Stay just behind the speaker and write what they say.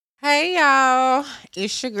Hey y'all,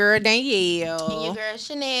 it's your girl And your Danielle, girl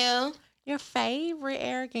Chanel. your favorite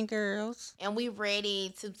arrogant girls. And we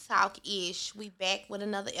ready to talk ish. We back with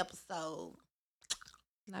another episode.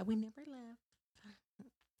 Like we never left.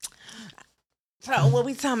 So what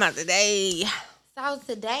we talking about today? So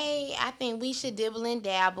today I think we should dibble and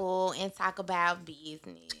dabble and talk about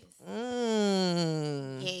business.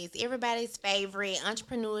 Mm, Yes, everybody's favorite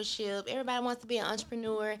entrepreneurship. Everybody wants to be an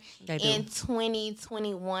entrepreneur they do. in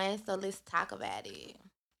 2021. So let's talk about it.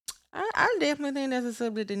 I definitely think that's a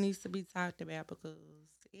subject that needs to be talked about because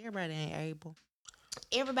everybody ain't able.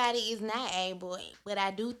 Everybody is not able, but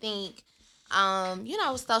I do think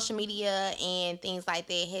social media and things like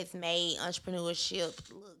that has made entrepreneurship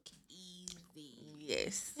look easy.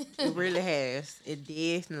 Yes, it really has. It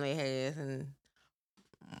definitely has, and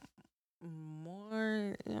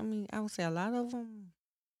more. I mean, I would say a lot of them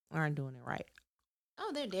aren't doing it right.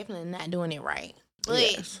 Oh, they're definitely not doing it right. But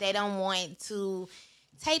Yes, they don't want to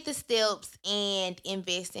take the steps and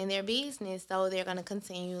invest in their business, so they're going to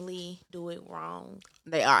continually do it wrong.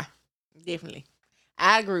 they are definitely.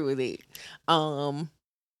 I agree with it. Um,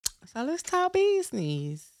 so let's talk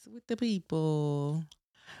business with the people.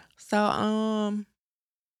 So, I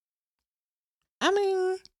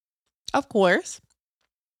mean, of course,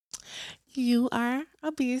 you are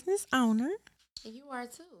a business owner, You are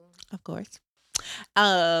too. of course.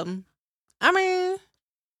 Um, I mean,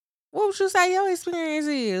 what would you say your experience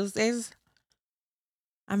is? As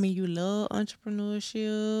I mean, you love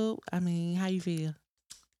entrepreneurship. I mean, how you feel?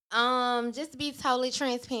 Just to be totally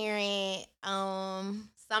transparent,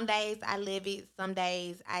 some days I live it, some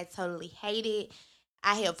days I totally hate it.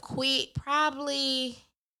 I have quit probably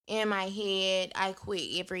in my head, I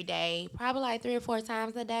quit every day, probably like 3 or 4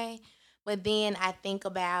 times a day. But then I think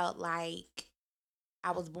about like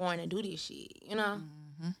I was born to do this shit, you know?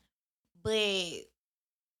 Hmm. But,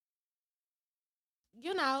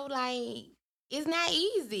 like it's not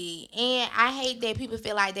easy. And I hate that people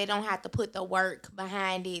feel like they don't have to put the work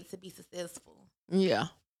behind it to be successful. Yeah.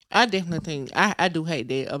 I definitely think I do hate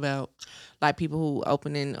that about like people who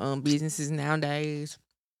opening businesses nowadays.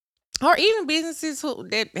 Or even businesses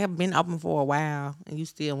that have been open for a while and you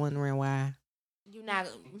still wondering why. You not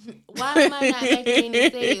why am I not making any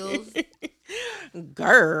sales?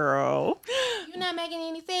 Girl. You not making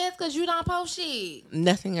any sales because you don't post shit.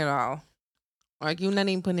 Nothing at all. Like you're not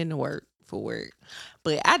even putting in the work for work.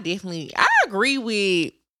 But I agree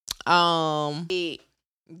with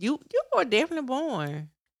you were definitely born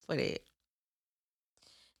for that.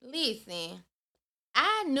 Listen,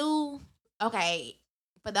 I knew. Okay,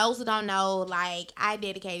 for those who don't know, like I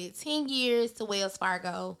dedicated 10 years to Wells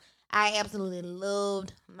Fargo. I absolutely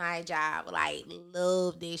loved my job, like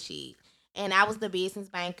loved this shit, and I was the business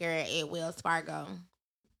banker at Wells Fargo.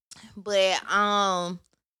 But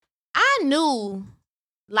I knew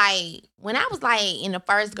like when I was like in the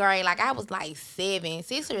first grade, like I was like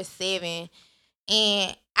 6 or 7,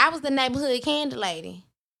 and I was the neighborhood candy lady.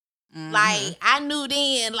 Hmm. Like I knew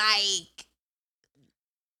then, like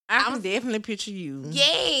I I can was definitely picture you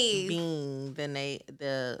yes, being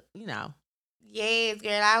the yes,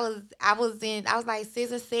 girl. I was like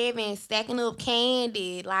 6 or 7, stacking up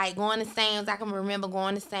candy, like going to Sam's. I can remember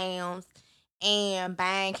going to Sam's and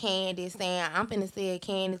buying candy, saying I'm finna sell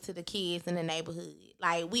candy to the kids in the neighborhood.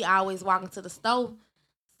 Like we always walking to the store,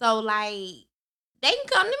 so like they can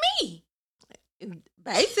come to me.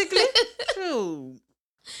 basically. True.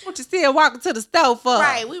 What you still walking to the store for?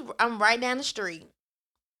 Right, I'm right down the street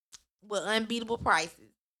with unbeatable prices.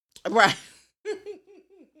 Right.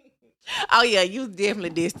 Oh yeah, you definitely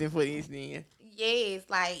destined for this then. Yes,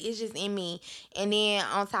 like it's just in me. And then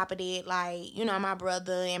on top of that, like, my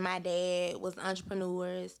brother and my dad was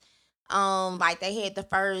entrepreneurs. Like they had the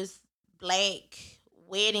first black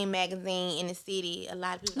wedding magazine in the city. A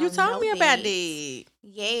lot of people You don't told know me about that. that.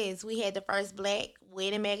 Yes, we had the first black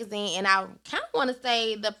wedding magazine, and I kind of want to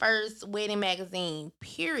say the first wedding magazine,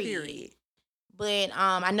 period. Period. But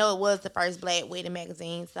I know it was the first black wedding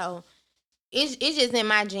magazine, so it's just in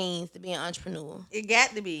my genes to be an entrepreneur. It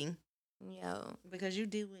got to be Yo. because you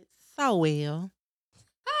do it so well.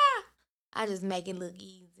 Ah, I just make it look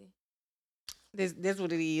easy. That's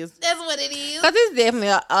what it is. That's what it is. Cause it's definitely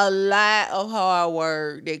a lot of hard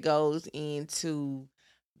work that goes into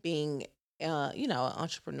being, an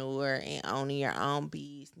entrepreneur and owning your own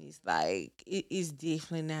business. Like it is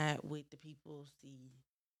definitely not what the people see.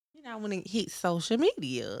 When it hits social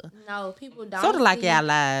media, No, people sort don't of like our see.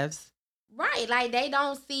 lives. Right, like they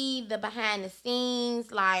don't see the behind the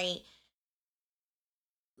scenes. Like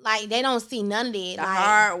they don't see none of it. The Like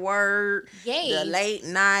hard work, the yes, late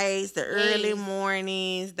nights, the early yes,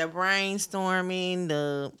 mornings, the brainstorming,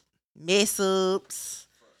 the mess ups.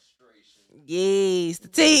 Yes, the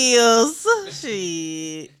tears.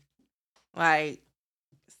 Shit. Like,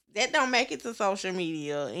 that don't make it to social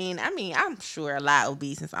media. And I mean, I'm sure a lot of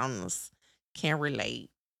business owners can relate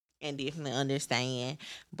and definitely understand.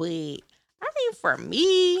 But I mean, for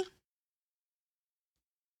me,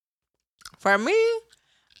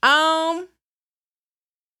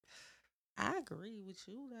 I agree with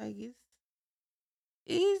you. Like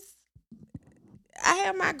it's I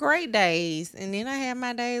have my great days, and then I have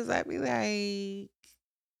my days I be like,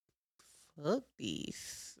 fuck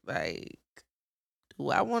this. Like, do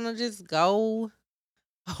I want to just go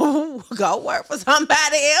go work for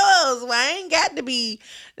somebody else? Well, I ain't got to be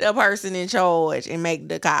the person in charge and make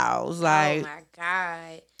the calls. Oh Like, my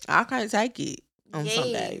God. I can't take it on some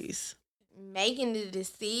Yes. days. Making the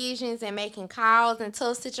decisions and making calls in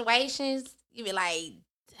tough situations, you be like,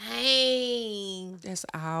 dang. That's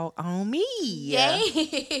all on me. Yeah.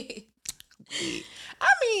 I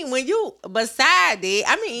mean, when you beside that,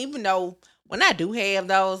 I mean, even though when I do have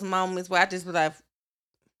those moments where I just be like,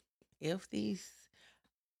 if these,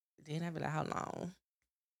 then I be like, hold on.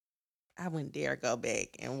 I wouldn't dare go back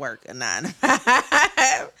and work a 9 to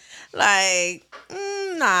 5. Like,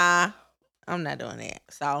 nah, I'm not doing that.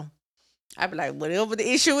 So I be like, whatever the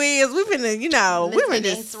issue is, we finna, we finna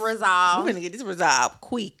Let's resolve. we finna get this resolved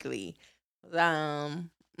quickly. I'm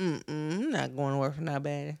not going to work for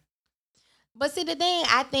nobody. But see, the thing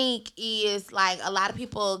I think is like a lot of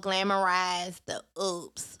people glamorize the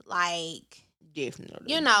ups, like Definitely.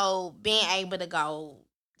 being able to go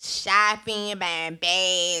shopping, buying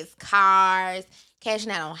bags, cars,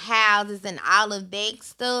 cashing out on houses, and all of that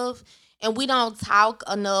stuff. And we don't talk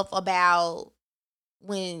enough about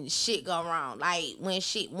when shit go wrong, like when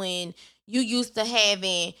you used to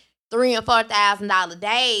having $3,000 and $4,000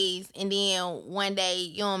 days, and then one day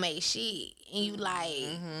you don't make shit, and you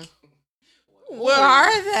like. Where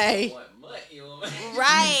are they?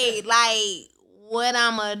 Right, like what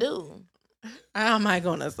I'm gonna do? How am I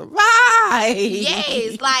gonna survive?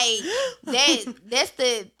 Yes, like that's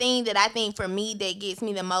the thing that I think for me that gets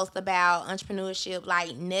me the most about entrepreneurship.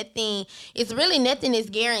 Like it's really nothing is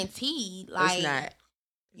guaranteed. Like It's not.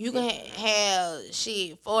 you can have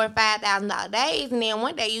shit $4,000 and $5,000 days, and then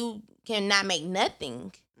one day you cannot make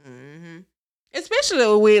nothing. Mm-hmm.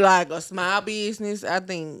 Especially with like a small business, I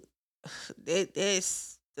think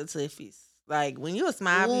that's the toughest. Like when you're a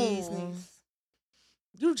small business,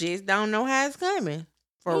 you just don't know how it's coming.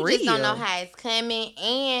 You just don't know how it's coming.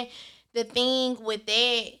 And the thing with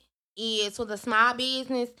that is with a small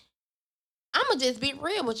business, I'ma just be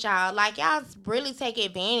real with y'all. Like y'all really take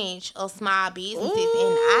advantage of small businesses, and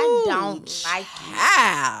I don't like it.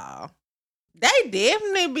 How? They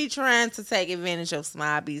definitely be trying to take advantage of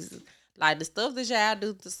small business. Like the stuff that y'all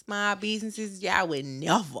do to small businesses, y'all would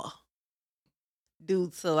never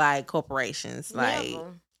do to like corporations, like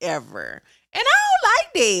ever. And I don't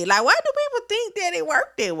like that. Like, why do people think that it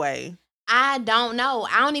worked that way? I don't know.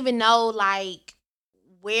 I don't even know like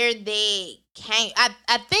where they came.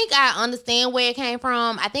 I think I understand where it came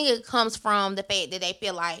from. I think it comes from the fact that they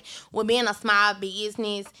feel like with being a small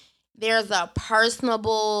business, there's a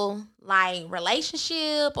personable like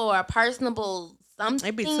relationship or a personable something.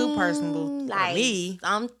 It'd be too personable like for me.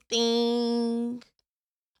 Something.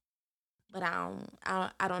 But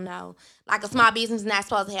I don't know. Like a small business is not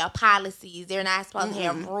supposed to have policies. They're not supposed to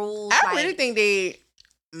have rules. I really think that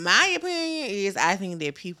my opinion is I think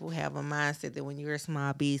that people have a mindset that when you're a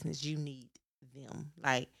small business, you need them.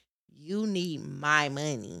 Like you need my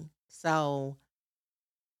money. So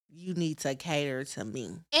you need to cater to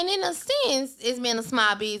me. And in a sense, it's been a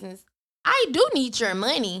small business. I do need your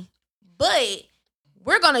money, but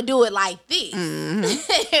we're going to do it like this.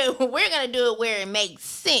 Mm-hmm. We're going to do it where it makes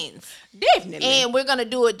sense. Definitely. And we're going to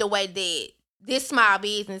do it the way that this small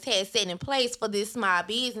business has set in place for this small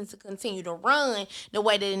business to continue to run the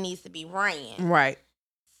way that it needs to be ran. Right.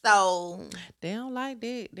 So they don't like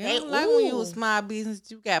that. They don't like when you're a small business,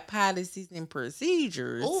 you got policies and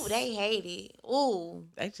procedures. Ooh, they hate it. Ooh.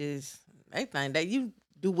 They think that you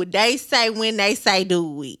do what they say when they say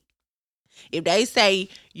do it. If they say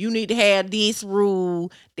you need to have this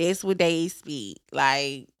rule, that's what they speak.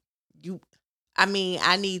 Like I need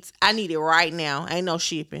it right now. Ain't no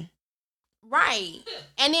shipping. Right.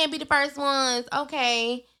 And then be the first ones,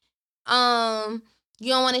 okay, you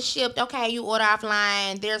don't want it shipped, okay, you order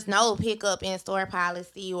offline. There's no pickup in store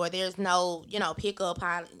policy, or there's no, pickup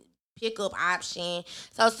option.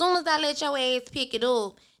 So as soon as I let your ass pick it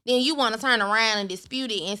up, then you want to turn around and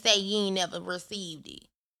dispute it and say you ain't never received it.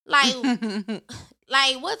 Like,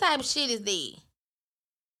 like what type of shit is that?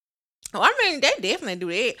 Oh, I mean, they definitely do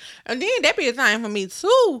that. And then that be a time for me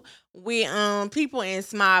too with people in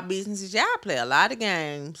small businesses. Y'all play a lot of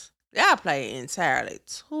games. Y'all play entirely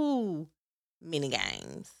too many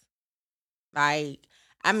games. Like,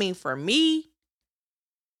 I mean, for me,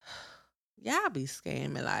 y'all be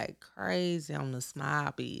scamming like crazy on the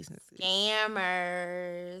small businesses.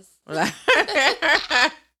 Scammers. Like,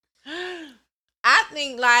 I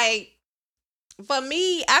think like for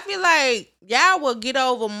me, I feel like y'all will get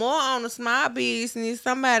over more on the small business.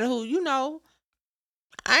 Somebody who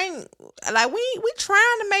I ain't like we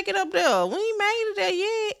trying to make it up there. We ain't made it there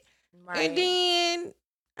yet. And Right. then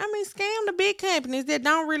I mean, scam the big companies that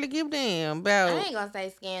don't really give a damn I about. ain't gonna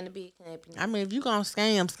say scam the big company. I mean, if you gonna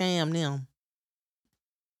scam them.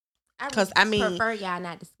 I Cause I mean, prefer y'all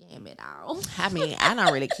not to scam at all. I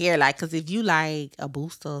don't really care. Like, cause if you like a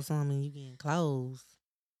booster or something, you getting clothes.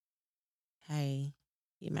 Hey,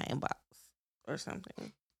 get my inbox or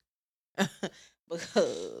something.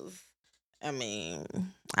 Because I mean,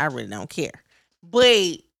 I really don't care.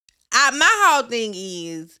 But my whole thing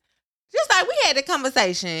is just like we had a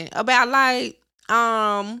conversation about like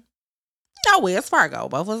Wells Fargo.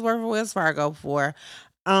 Both of us work for Wells Fargo before.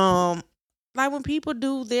 Like when people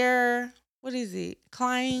do their what is it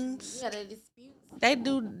claims? Yeah, the disputes. They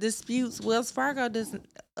do disputes. Wells Fargo doesn't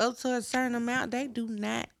up to a certain amount. They do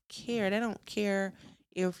not care. They don't care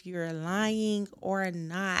if you're lying or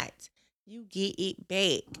not. You get it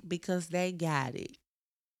back because they got it.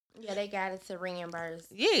 Yeah, they got it to reimburse.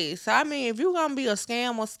 Yeah. So I mean, if you're gonna be a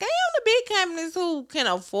scam, well, scam the big companies who can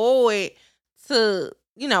afford to,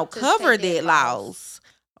 cover take that that loss.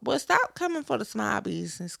 But stop coming for the small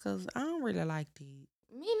business because I don't really like that. Me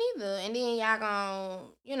neither. And then y'all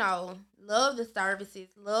gonna, love the services,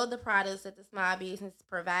 love the products that the small business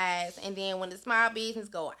provides. And then when the small business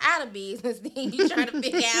go out of business, then you trying to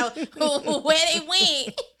figure out where they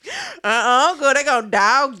went. Girl, they gonna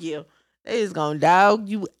dog you. They just gonna dog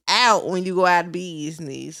you out when you go out of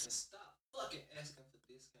business. Stop fucking asking for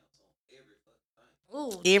discounts on every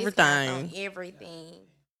fucking thing. Ooh, Everything. discounts on everything.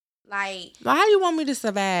 Like, Well, how you want me to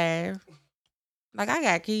survive? Like I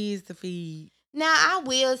got kids to feed. now I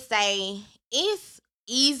will say it's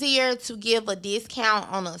easier to give a discount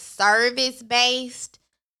on a service based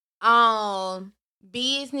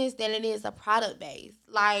business than it is a product based.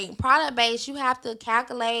 Like product based, you have to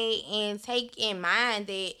calculate and take in mind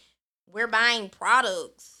that we're buying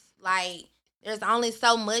products. Like there's only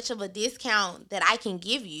so much of a discount that I can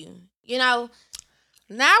give you. You know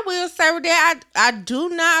Now I will say with that, I do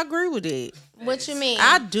not agree with it. what you mean?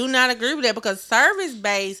 I do not agree with that because service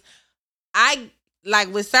based,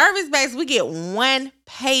 with service based, we get one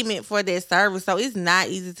payment for that service. So it's not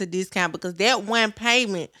easy to discount because that one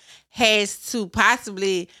payment has to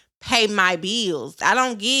possibly pay my bills. I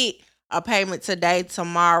don't get a payment today,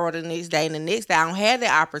 tomorrow, the next day, and the next day. I don't have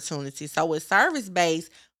that opportunity. So with service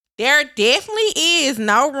based, there definitely is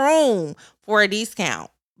no room for a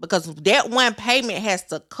discount because that one payment has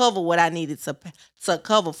to cover what I needed to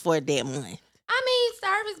cover for that month. I mean,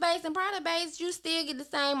 service based and product based, you still get the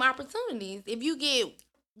same opportunities. If you get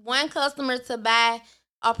one customer to buy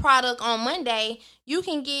a product on Monday, you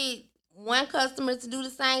can get one customer to do the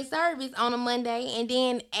same service on a Monday, and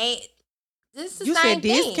then this is the You same said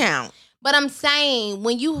thing. discount. But I'm saying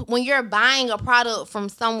when you're buying a product from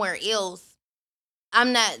somewhere else,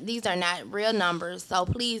 these are not real numbers, so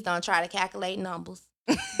please don't try to calculate numbers.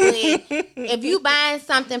 But if you buying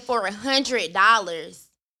something for $100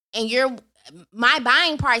 and my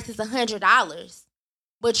buying price is $100,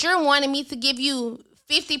 but you're wanting me to give you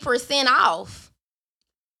 50% off.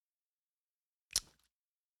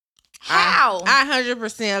 How? I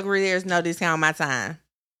 100% agree. There's no discount on my time.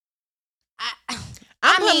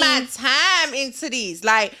 I putting my time into these.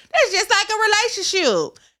 Like that's just like a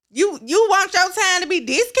relationship. You want your time to be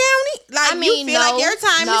discounted? Like you feel like your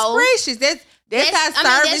time is precious. That's how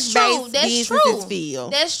service based businesses feel.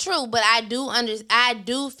 That's true, but I do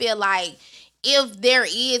feel like if there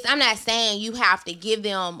is, I'm not saying you have to give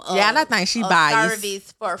them I don't think she biased.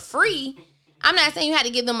 Service for free. I'm not saying you have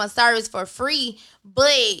to give them a service for free,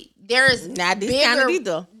 but there's not discounted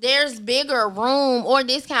either. There's bigger room or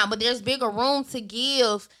discount, but there's bigger room to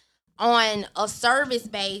give on a service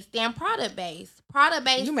based than product based. Product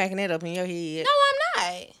based. You making that up in your head? No, I'm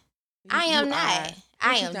not. I am not.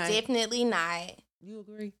 I am definitely not. You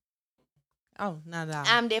agree? Oh, not at all.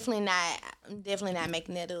 I'm definitely not. I'm definitely not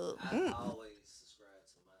making that up. I always subscribe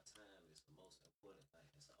to my time is the most important thing.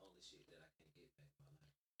 It's the only shit that I can get back.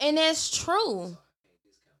 And that's true. So I can't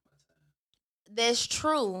discount my time. That's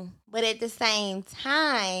true. But at the same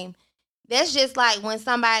time, that's just like when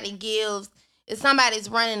somebody gives, if somebody's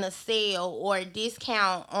running a sale or a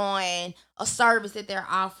discount on a service that they're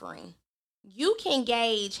offering, you can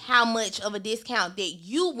gauge how much of a discount that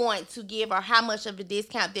you want to give or how much of a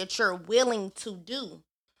discount that you're willing to do.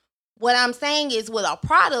 What I'm saying is with a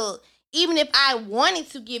product, even if I wanted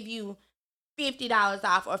to give you $50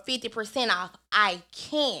 off or 50% off, I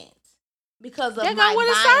can't because of That my go with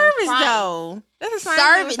a buying service price. though. That's the same thing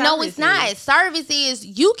Service? with No, it's not. services. Service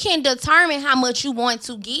is you can determine how much you want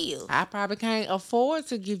to give. I probably can't afford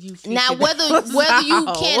to give you $50 Now, whether you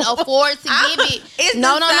can off. afford to give it, It's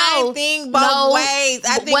no, the same thing both no. ways.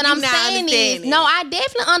 I think What you I'm not saying is, understanding. no, I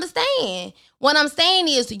definitely understand. What I'm saying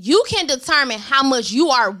is, you can determine how much you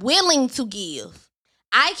are willing to give.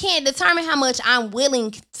 I can't determine how much I'm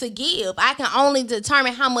willing to give. I can only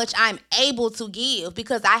determine how much I'm able to give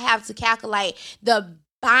because I have to calculate the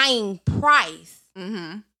buying price.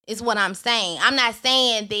 Mm-hmm. Is what I'm saying. I'm not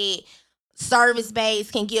saying that service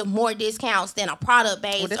based can give more discounts than a product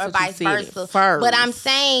based or vice versa. But I'm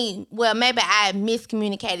saying, well, maybe I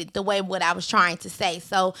miscommunicated the way what I was trying to say.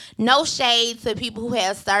 So no shade to people who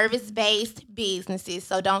have service based businesses.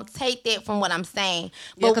 So don't take that from what I'm saying.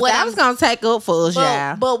 But what I was gonna take up for us,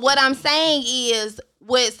 yeah. But what I'm saying is,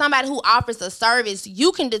 with somebody who offers a service,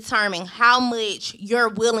 you can determine how much you're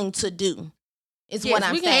willing to do. Is what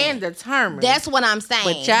I'm saying. We can determine. That's what I'm saying.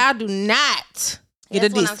 But y'all do not get a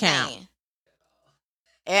discount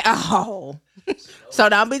at all. So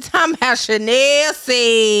don't be talking about Chanel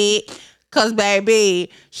said, cause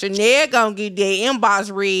baby, Chanel gonna get their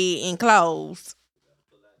inbox read and closed.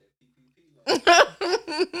 But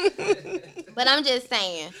I'm just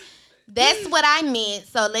saying, that's what I meant.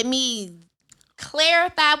 So let me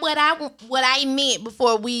clarify what I meant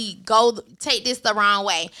before we go take this the wrong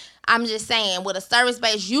way. I'm just saying, with a service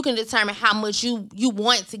base, you can determine how much you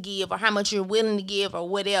want to give or how much you're willing to give or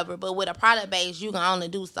whatever. But with a product base, you can only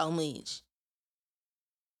do so much.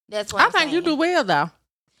 That's what I think you do well, though.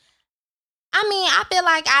 I mean, I feel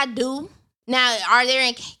like I do. Now, are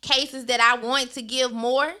there cases that I want to give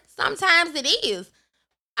more? Sometimes it is.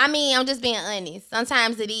 I mean, I'm just being honest.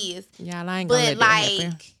 Sometimes it is. Y'all ain't gonna let that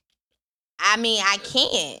happen. I mean, I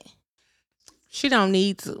can't. She don't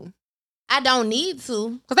need to. I don't need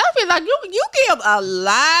to. Cause I feel like you give a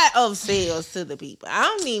lot of sales to the people. I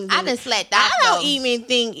don't even. I done slacked out. I don't even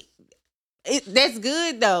think that's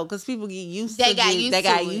good though, cause people get used to. They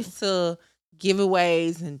got used to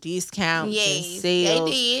giveaways and discounts and sales.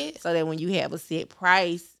 They did. So that when you have a set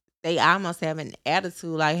price, they almost have an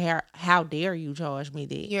attitude like, how dare you charge me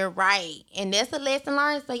that? You're right, and that's a lesson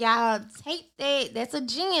learned. So y'all take that. That's a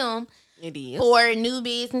gem. It is. For new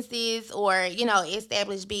businesses or,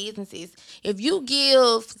 established businesses. If you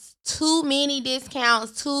give too many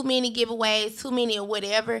discounts, too many giveaways, too many or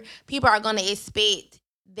whatever, people are going to expect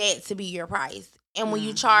that to be your price. And when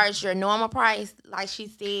you charge your normal price, like she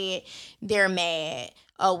said, they're mad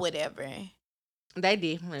or whatever. They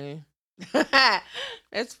definitely.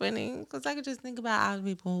 That's funny because I could just think about all the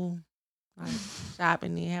people who like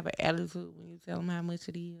shopping and have an attitude when you tell them how much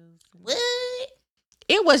it is. What?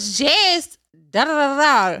 It was just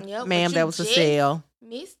da-da-da-da. Yep, ma'am, that was a sale.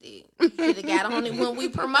 Missed it. You should have got on it when we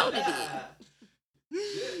promoted it.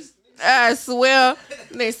 I swear,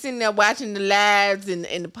 they're sitting there watching the lives and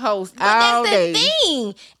the posts all day. That's the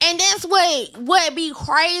thing. And that's what be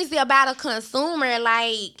crazy about a consumer.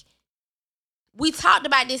 Like, we talked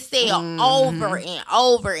about this sale over and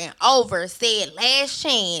over and over. Said last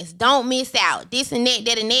chance, don't miss out. This and that,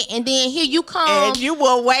 and that. And then here you come. And you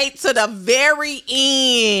will wait to the very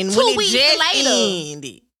end. 2 weeks later.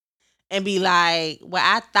 Ended, and be like, well,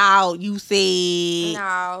 I thought you said.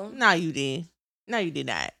 No, you didn't. No, you did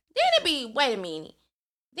not. Then it be, wait a minute.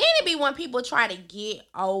 Then it be when people try to get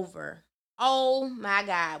over. Oh my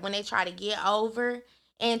God. When they try to get over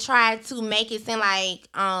and try to make it seem like,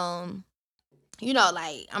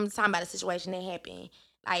 like I'm talking about a situation that happened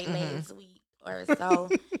like last week or so.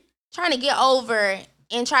 Trying to get over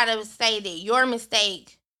and try to say that your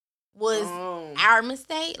mistake was our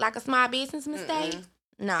mistake, like a small business mistake.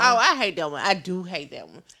 No. Oh, I hate that one. I do hate that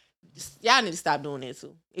one. Y'all need to stop doing that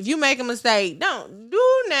too. If you make a mistake,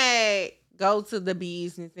 do not go to the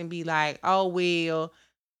business and be like, oh, well,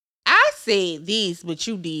 I said this, but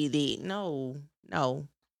you did it. No.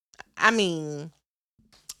 I mean,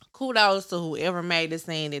 kudos to whoever made it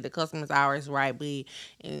saying that the customer's always right. But,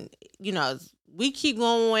 we keep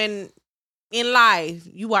going in life.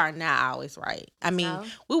 You are not always right. I mean,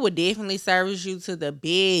 we would definitely service you to the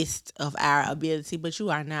best of our ability, but you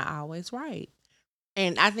are not always right.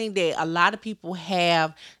 And I think that a lot of people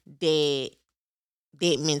have that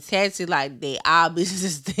that mentality, like that all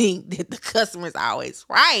businesses think that the customer's always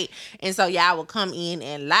right. And so y'all will come in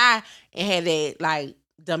and lie and have that like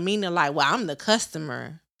demeanor like, well, I'm the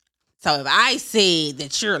customer. So if I say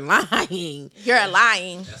that you're lying, You're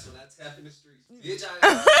lying. That's when I tap in the streets. Bitch, I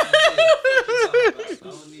ain't clientele.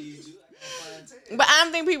 I don't need you. I got clientele. but I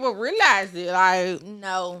don't think people realize it. Like,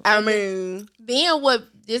 No. I mean, Being with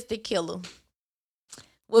this the killer.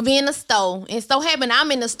 We'll be in the store. And so happened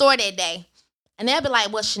I'm in the store that day. And they'll be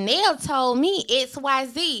like, well, Chanel told me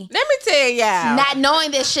XYZ. let me tell y'all. Not knowing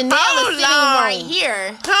that Chanel Hold is sitting on. right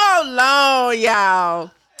here. Hold on,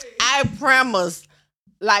 y'all. I promise.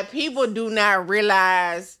 Like, people do not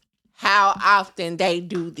realize how often they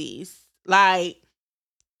do this. Like,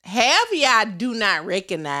 half of y'all do not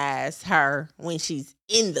recognize her when she's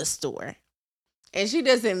in the store. And she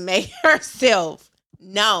doesn't make herself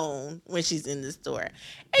known when she's in the store.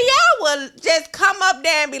 And y'all will just come up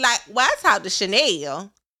there and be like, well, I talked to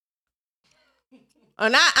Chanel.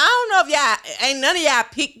 And I don't know if y'all, ain't none of y'all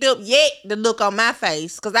picked up yet the look on my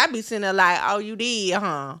face. Because I be sitting there like, oh, you did,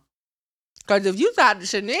 huh? Because if you talked to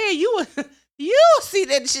Chanel, you'll see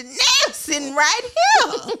that Chanel sitting right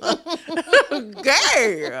here.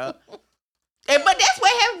 Girl. But that's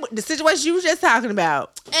what happened with the situation you was just talking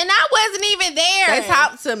about. And I wasn't even there. They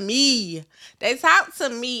talked to me. They talked to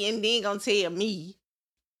me and then gonna tell me.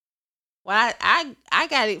 Well, I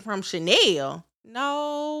got it from Chanel.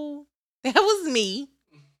 No, that was me.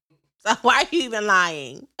 So why are you even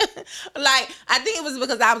lying? Like, I think it was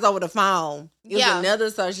because I was over the phone. It was another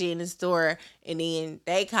associate in the store, and then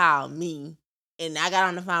they called me. And I got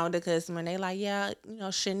on the phone with the customer, and they like, yeah,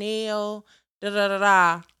 Chanel,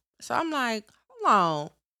 da-da-da-da. So I'm like, hold on.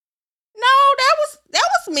 No, that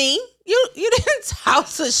was me. You didn't talk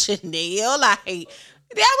to Chanel. Like,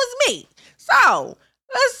 that was me. So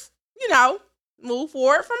let's, move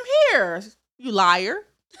forward from here, you liar.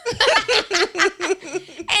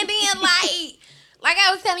 And then like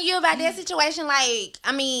I was telling you about that situation, like,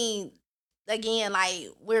 I mean, again, like,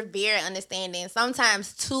 we're very understanding,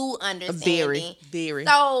 sometimes too understanding. Very, very.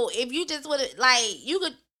 So if you just would have, like, you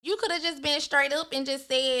could have just been straight up and just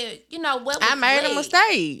said, what was I made what? a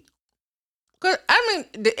mistake. Cause I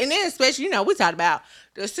mean, and then especially, we talked about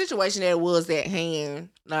the situation that was at hand.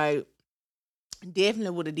 Like,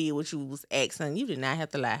 definitely would have did what you was asking. You did not have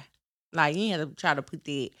to lie. Like, you didn't have to try to put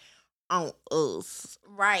that on us.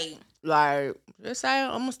 Right. Like, just say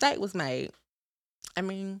a mistake was made. I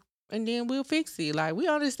mean, and then we'll fix it. Like, we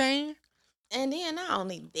understand. And then not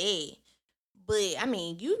only that, but I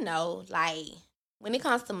mean, like, when it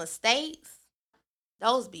comes to mistakes,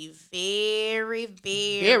 those be very,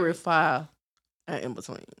 very, Very far in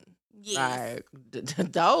between. yes.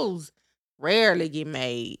 Like, those rarely get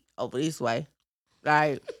made over this way.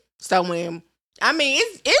 Like, so when, I mean,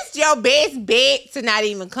 it's your best bet to not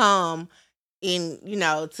even come in,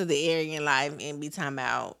 to the area in life and be talking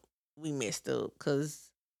about we messed up. Cause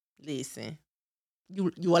listen,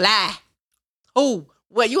 you a lie. Oh,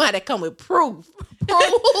 well, you had to come with proof.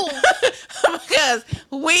 Because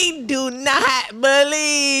we do not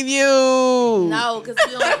believe you. No, because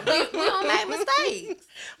we don't make mistakes.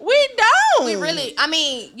 We don't. We really, I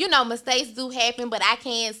mean, mistakes do happen, but I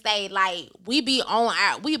can't say, like, we be on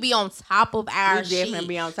top of our We definitely shit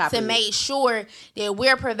be on top to of it. make sure that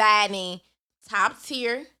we're providing top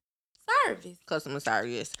tier service. Customer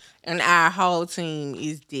service. And our whole team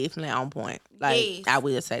is definitely on point. Like, Yes. I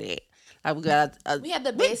will say that. Like, We have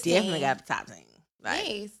the we best definitely team. got the top team. Like,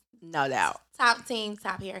 Yes. no doubt. Top team,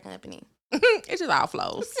 top hair company. It just all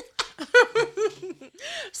flows.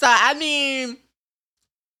 So, I mean,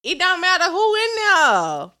 it don't matter who in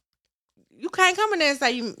there. You can't come in there and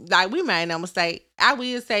say, we made no mistake. I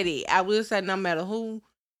will say that. I will say no matter who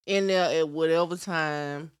in there at whatever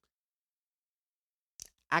time,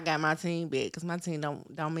 I got my team back because my team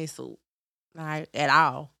don't mess up. Like, at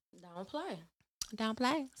all. Don't play. Don't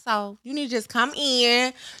play. So you need to just come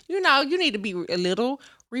in. You need to be a little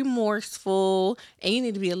remorseful and you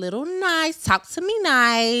need to be a little nice. Talk to me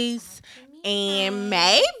nice. And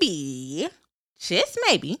maybe, just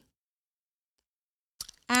maybe,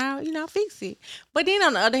 I'll, fix it. But then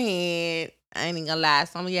on the other hand, I ain't even gonna lie.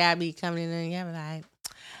 Some of y'all be coming in and y'all be like,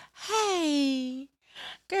 hey,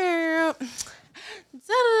 girl,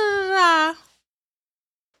 da-da-da-da.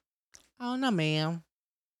 Oh, no, ma'am.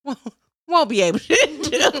 Won't be able to do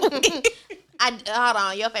it. Hold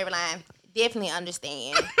on, your favorite line. Definitely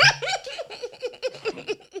understand.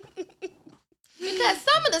 Because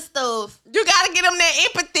some of the stuff, You gotta get them that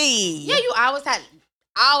empathy. yeah, you always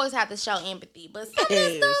have to show empathy. But some of the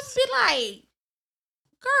Yes. stuff be like,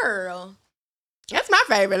 girl. That's my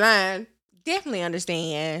favorite line. Definitely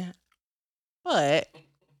understand. But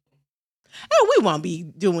we won't be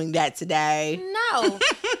doing that today. No.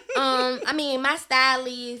 I mean, my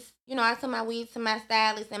stylist, I took my wig to my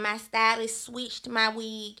stylist, and my stylist switched my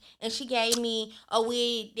wig, and she gave me a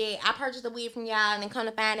wig that I purchased a wig from y'all, and then come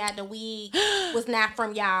to find out the wig was not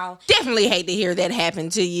from y'all. Definitely hate to hear that happen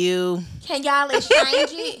to you. Can y'all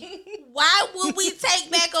exchange it? Why would we take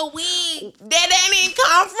back a wig? That ain't even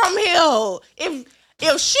come from here.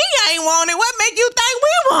 If she ain't want it, what make you think we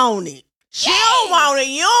want it? She don't want it.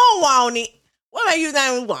 You don't want it. What make you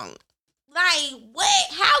think we want it? Like,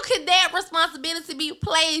 what? How could that responsibility be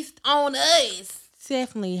placed on us?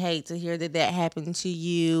 Definitely hate to hear that happened to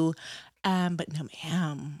you. But no,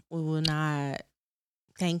 ma'am, we will not.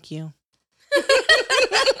 Thank you.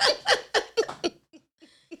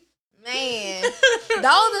 Man, those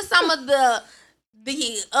are some of the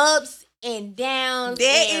ups and downs.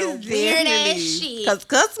 That and is weird ass shit. Because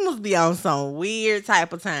customers be on some weird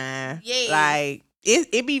type of time. Yeah. Like,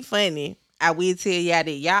 it be funny. I will tell y'all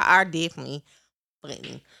that y'all are definitely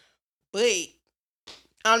funny. But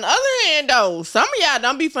on the other hand, though, some of y'all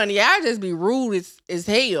don't be funny. Y'all just be rude as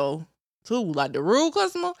hell, too. Like the rude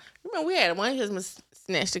customer. Remember, we had one customer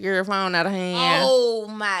snatch the girl phone out of hand. Oh,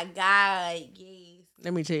 my God. Yes.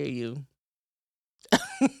 Let me tell you.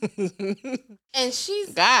 And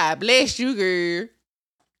she's... God bless you, girl.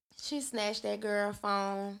 She snatched that girl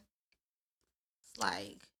phone. It's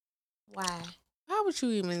like, why? Why would you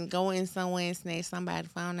even go in somewhere and snatch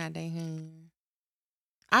somebody's phone out their hand?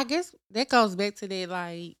 I guess that goes back to that,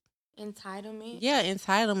 like... Entitlement? Yeah,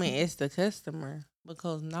 entitlement is the customer.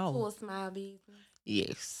 Because no. To a small business.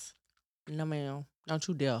 Yes. No, ma'am. Don't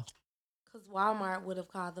you dare. Because Walmart would have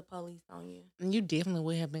called the police on you. And you definitely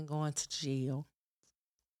would have been going to jail.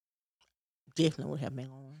 Definitely would have been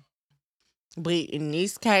going. But in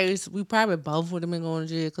this case, we probably both would have been going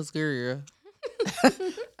to jail because, girl...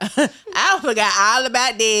 I forgot all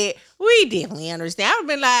about that. We definitely understand. I've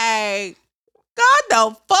been like, God,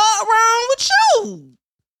 the fuck wrong with you?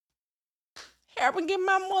 Help me get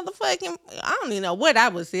my motherfucking... I don't even know what I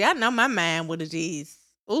would say. I know my mind would have just...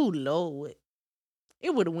 Oh, Lord.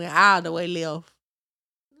 It would have went all the way left.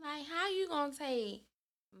 Like, how you gonna take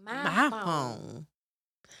my phone?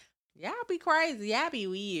 Y'all be crazy. Y'all be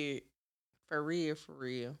weird. For real, for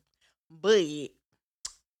real. But...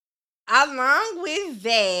 along with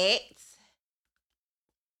that,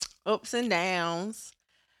 ups and downs,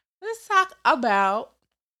 let's talk about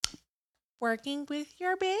working with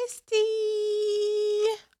your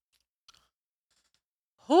bestie.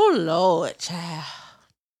 Oh, Lord, child.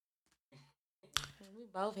 We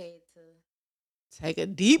both had to take a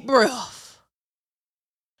deep breath.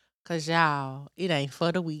 Because, y'all, it ain't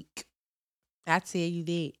for the weak. I tell you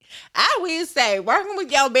that. I will say, working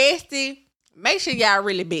with your bestie, make sure y'all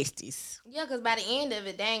really besties. Yeah, because by the end of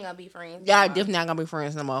it, they ain't gonna be friends. Y'all definitely not gonna be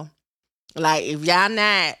friends no more. Like, if y'all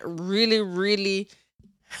not really, really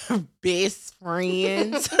best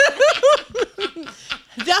friends,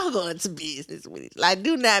 don't go into business with it. Like,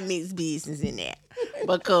 do not mix business in that.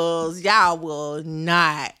 Because y'all will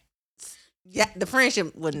not, the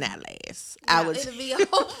friendship will not last. No, it'll be over.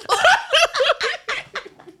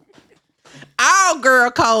 All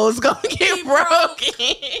girl codes gonna get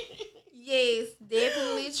broken. Yes,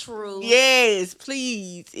 definitely true. Yes,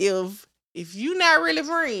 please. If you not really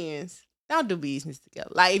friends, don't do business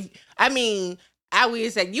together. Like, I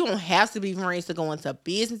would say you don't have to be friends to go into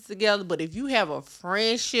business together, but if you have a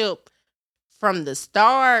friendship from the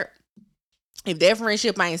start, if that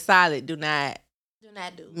friendship ain't solid, do not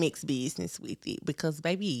mix business with it. Because,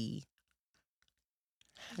 baby,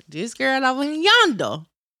 this girl over yonder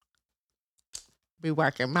be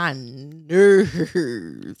working my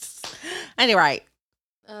nerves. Anyway.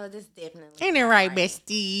 This definitely. Ain't it right,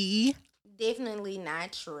 bestie? Definitely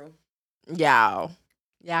not true. Y'all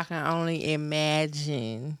can only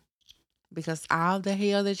imagine. Because all the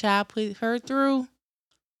hell that y'all put her through,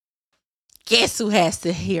 guess who has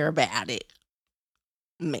to hear about it?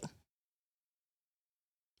 Me.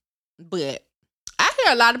 But I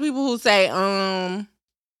hear a lot of people who say, not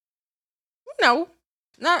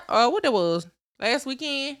what it was last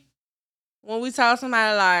weekend when we saw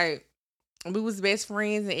somebody like we was best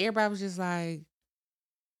friends and everybody was just like,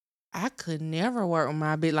 I could never work with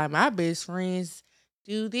my best friends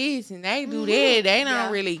do this and they do that. They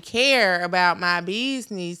don't really care about my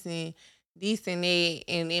business and this and that.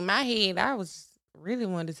 And in my head, I was really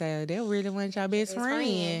wanted to say, they really want your best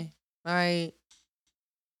friend. Like,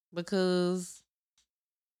 because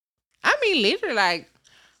literally, like,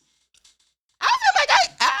 I feel like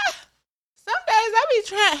some days I be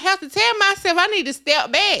have to tell myself I need to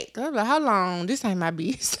step back. I'm like, how long? This ain't my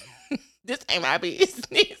business. This ain't my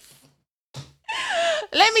business.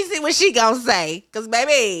 me see what she gonna say. Cause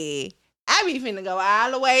baby, I be finna go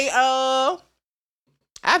all the way.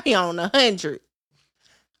 I be on 100,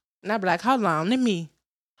 and I be like, hold on, let me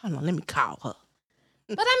call her.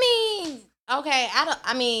 But I mean, okay,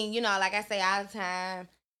 I mean, like I say all the time,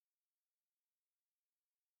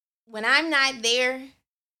 when I'm not there,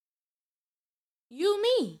 you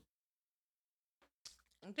me.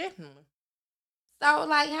 Definitely. So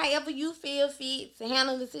like, however you feel fit to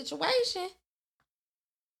handle the situation.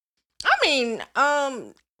 I mean,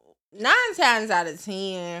 9 times out of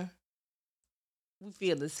 10, we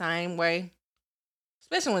feel the same way.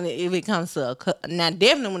 Especially if it comes to now,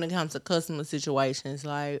 definitely when it comes to customer situations,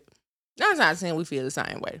 like 9 times out of 10, we feel the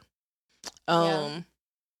same way. Yeah.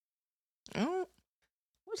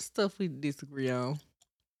 What stuff we disagree on?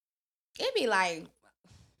 It'd be like,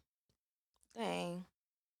 dang.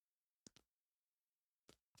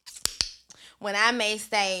 When I may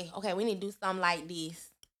say, okay, we need to do something like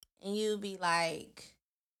this, and you be like,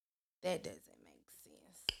 that doesn't make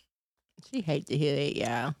sense. She hate to hear that,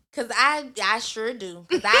 y'all. Cause I sure do.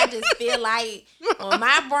 Cause I just feel like when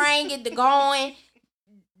my brain get to going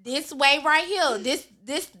this way right here, this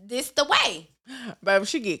the way. Baby,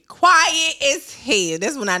 she get quiet as hell.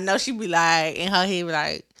 That's when I know she be like, in her head, be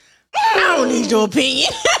like, I don't need your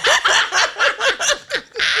opinion.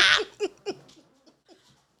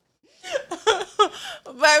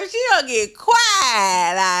 Baby, she don't get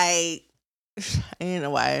quiet. Like,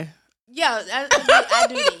 anyway. Yeah, I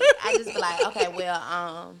do that. I just be like, okay,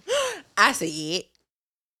 well, I see it.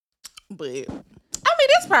 But, I mean,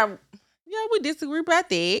 that's probably, yeah, we disagree about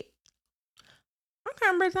that. I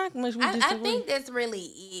can't remember talking much we disagree. I think that's really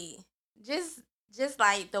it. Just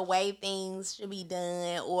like the way things should be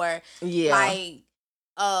done, or like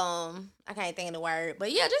I can't think of the word,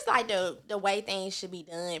 but yeah, just like the way things should be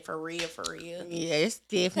done for real. Yes,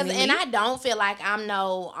 definitely. And I don't feel like I'm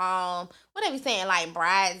no what they be saying, like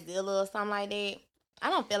bridezilla or something like that. I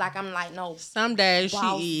don't feel like I'm like no. Some days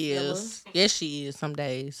boss she is. zilla. Yes, she is. Some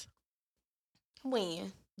days.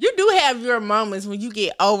 When You do have your moments when you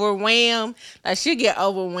get overwhelmed. Like, she get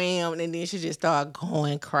overwhelmed and then she just start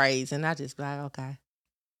going crazy. And I just be like, okay.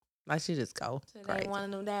 Like, she just go today crazy. one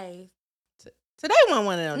of them days. Today wasn't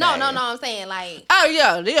one of them No, days. no. I'm saying like. Oh,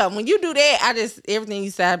 yeah. When you do that, I just, everything you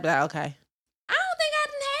say, I be like, okay. I don't think I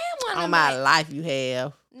done had one. On of my them. life you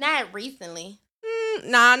have. Not recently.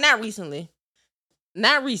 Nah, not recently.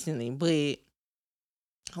 Not recently, but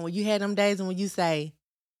when you had them days and when you say,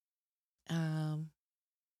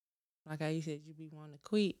 like how you said, you be wanting to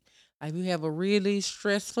quit. Like, if you have a really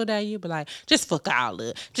stressful day, you be like, just fuck all of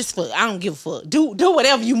it. Just fuck. I don't give a fuck. Do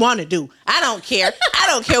whatever you want to do. I don't care. I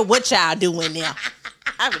don't care what y'all doing now.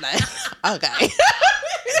 I be like, okay.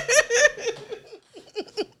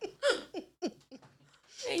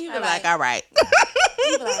 You be like, all right.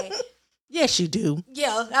 You be like, yes, you do.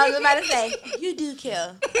 yeah, I was about to say, you do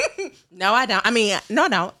care. No, I don't. I mean,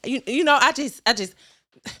 no. You know, I just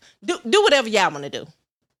do whatever y'all want to do.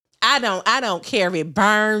 I don't care if it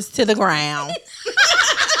burns to the ground.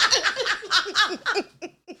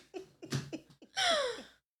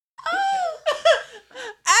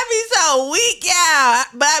 I be so weak, y'all.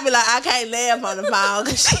 But I be like, I can't laugh on the phone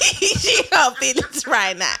because she her feelings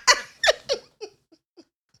right now.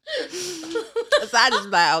 So I just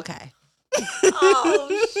be like, okay.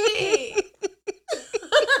 Oh shit.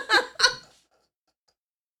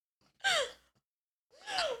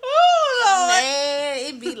 Oh Lord. Man,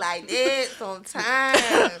 it be like that sometimes.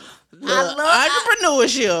 I love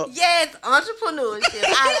entrepreneurship. Yes, entrepreneurship.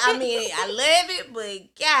 I mean, I love it, but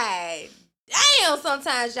God damn,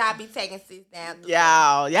 sometimes y'all be taking sis down.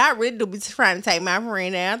 Y'all really do be trying to take my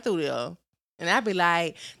friend down through there. And I be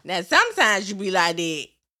like, now sometimes you be like that,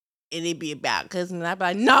 and it be about cousin. And I be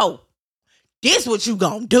like, no, this what you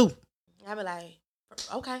gonna do. I be like,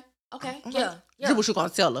 okay, Mm-hmm. yeah. This what you gonna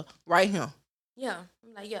tell her right here. Yeah,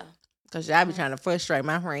 I'm like, yeah. Cause y'all be trying to frustrate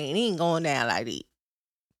my friend. It ain't going down like that.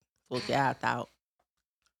 What y'all thought.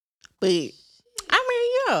 But, I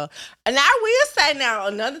mean, yeah. And I will say now,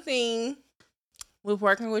 another thing with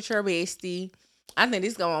working with your bestie, I think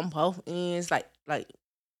this go on both ends. Like,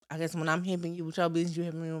 I guess when I'm helping you with your business, you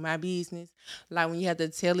helping me with my business. Like, when you have to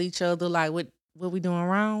tell each other, like, what we doing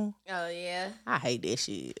wrong. Oh, yeah. I hate that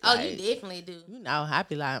shit. Oh, like, you definitely do. You know, I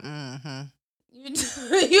be like, mm-hmm. You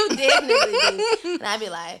definitely do. And I be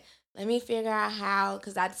like, let me figure out how,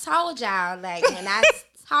 because I told y'all, like, when I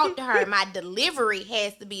talk to her, my delivery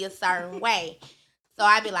has to be a certain way. So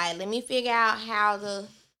I be like, let me figure out how to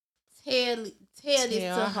tell this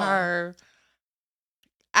to her.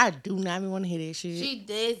 I do not even want to hear that shit. She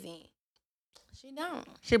doesn't. She don't.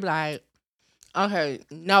 She be like, okay,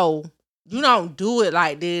 no, You don't do it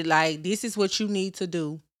like this. Like, this is what you need to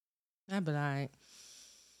do. I be like,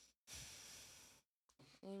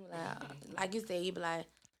 You be like you said, you be like,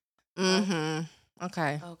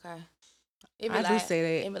 okay. okay. It be I do like, say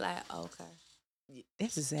that. It be like, okay.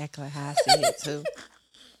 That's exactly how I say it too.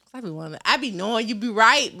 I be knowing you be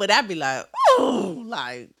right, but I be like, oh,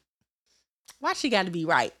 like, why she got to be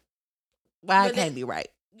right? Why I can't be right?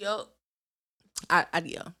 Yo,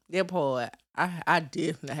 Yeah, that part. I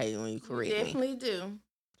definitely hate when you correct me. definitely do.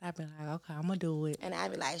 I be like, okay, I'm gonna do it. And I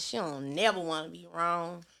be like, she don't never want to be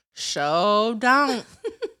wrong. Sure don't.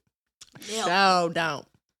 Sure don't.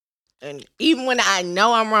 And even when I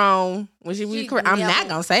know I'm wrong, when she be correct, I'm not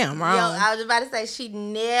gonna say I'm wrong. Yo, I was about to say she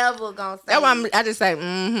never gonna say. That's why I just say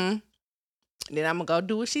Then I'm gonna go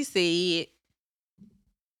do what she said,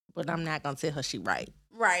 but I'm not gonna tell her she right.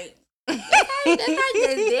 Right. That's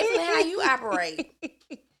definitely how you operate.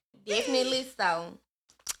 Definitely so.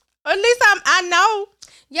 At least I know.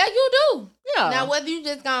 Yeah, you do. Yeah. Now, whether you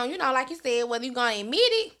just gonna, like you said, whether you gonna admit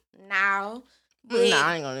it, no. No,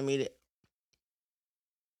 I ain't gonna admit it.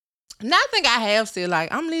 Now I think I have said,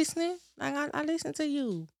 like, I'm listening. Like, I listen to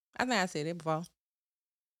you. I think I said it before.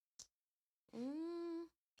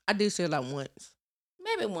 I did say it like once.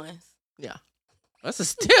 Maybe once. Yeah. That's a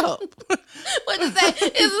step. What you say?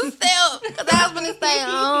 It's a step. Because I was going to say,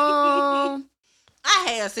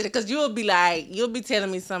 I have said it because you'll be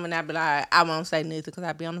telling me something and I'll be like, I won't say nothing because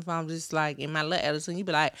I be on the phone just like in my little attitude. You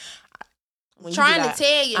be like, I'm trying to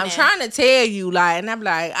tell you. I'm trying to tell you, like, and I be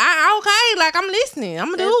like, okay, like, I'm listening.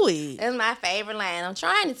 I'm going to do it. That's my favorite line. I'm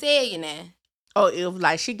trying to tell you now. Oh, if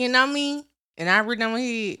like she getting on me and I read on my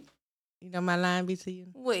head, you know my line be to you?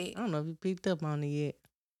 Wait. I don't know if you picked up on it yet.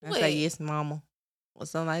 I say, yes, mama. Or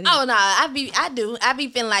something like that. Oh no, I do. I be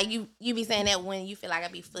feeling like you be saying that when you feel like I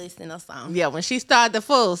be fussing or something. Yeah, when she start the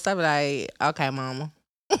fuss, I be like, okay, mama.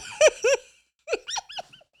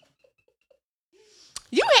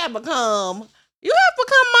 You have become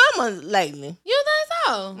mama lately. You think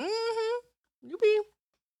so? You be,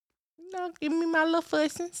 giving me my little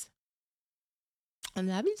fussings.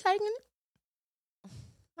 And I be taking it.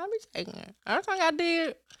 I think I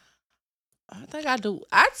did. I think I do.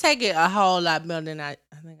 I take it a whole lot better than I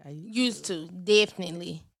think I used to.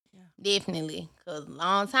 Definitely. Yeah. Definitely. Because a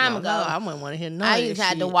long time ago, I wouldn't want to hear none I of used to that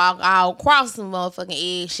have to shit. walk all across some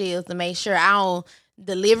motherfucking eggshells to make sure I don't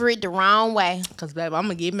deliver it the wrong way. Because, baby, I'm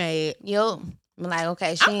going to get mad. Yup. I'm like,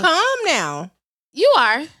 okay, I'm calm now. You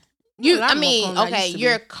are. Okay,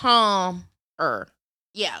 you're calmer.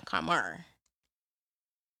 Yeah, calmer.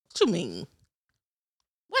 What you mean?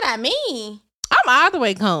 What I mean? I'm all the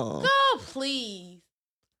way calm. Oh, please.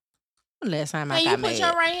 When last time I got mad? Can you put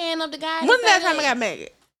your right hand up the guy? When last time I got mad?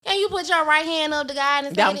 Can you put your right hand up the guy and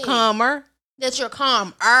say that I'm calmer? That you're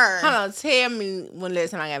calmer. Hold on, tell me when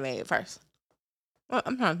last time I got mad first. Well,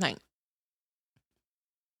 I'm trying to think.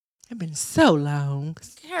 It's been so long.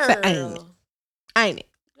 Girl. Ain't it?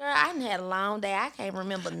 Girl, I done had a long day. I can't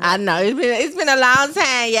remember nothing. I know it's been a long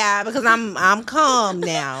time, y'all, because I'm calm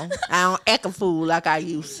now. I don't act a fool like I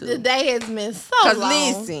used to. The day has been so long.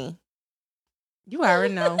 Because listen, you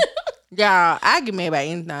already know, y'all. I get mad about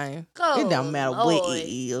anything. It don't matter what it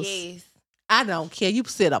is. Yes. I don't care. You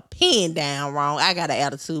set a pen down wrong. I got an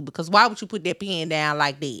attitude because why would you put that pen down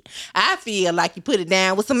like that? I feel like you put it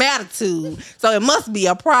down with some attitude. So it must be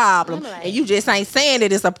a problem. Like, and you just ain't saying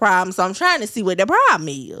that it's a problem. So I'm trying to see what the problem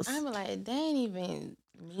is. I'm like, they ain't even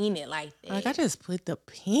mean it like that. Like, I just put the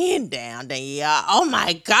pen down, Danielle. Oh,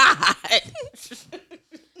 my God.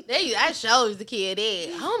 I showed the kid that.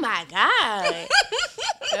 Oh, my God.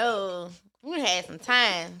 Yo, we had some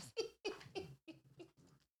times.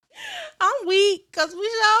 I'm weak because we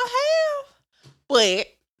all have. But,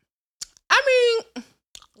 I mean.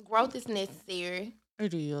 Growth is necessary.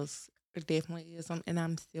 It is. It definitely is. And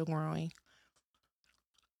I'm still growing.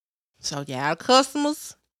 So, y'all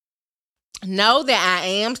customers know that I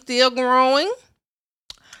am still growing.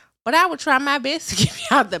 But I will try my best to give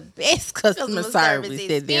y'all the best customer service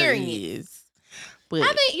that there is. But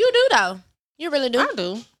I think you do, though. You really do. I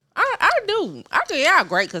do. I do. I think y'all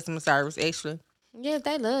great customer service, actually. Yes,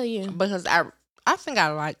 they love you. Because I think I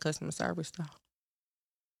like customer service, though.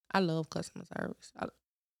 I love customer service.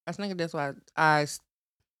 I think that's why I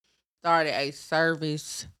started a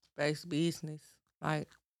service-based business. Like,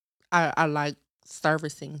 I like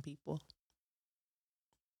servicing people.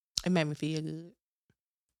 It made me feel good.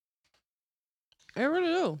 It really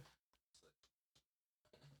do.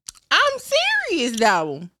 I'm serious,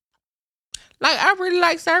 though. Like, I really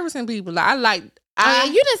like servicing people. Like,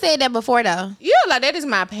 you done said that before, though. Yeah, like, that is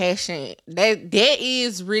my passion. That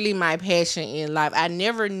is really my passion in life. I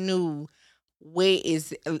never knew where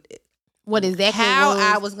is what exactly how it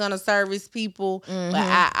I was gonna service people, but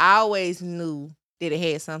I always knew that it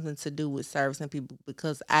had something to do with servicing people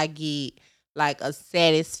because I get like a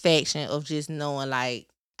satisfaction of just knowing like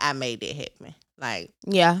I made that happen. Like,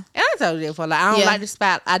 Yeah. and I told you that before. Like, I don't Yeah. like the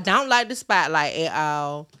spot. I don't like the spotlight at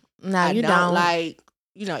all. No, I you don't don't. like,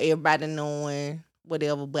 everybody knowing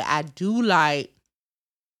whatever. But I do like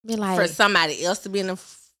Be like, for somebody else to be in the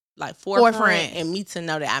forefront and me to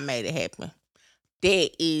know that I made it happen. That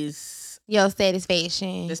is your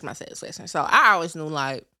satisfaction. that's my satisfaction. So I always knew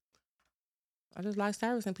like I just like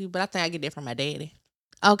servicing people, but I think I get that from my daddy.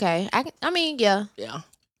 Okay. I mean, yeah. Yeah. Oh,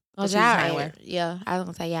 But she's the y'all same way. air- yeah. I was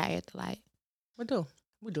gonna say y'all air the light. We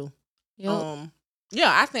do. Yep.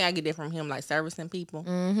 Yeah, I think I get that from him, like servicing people.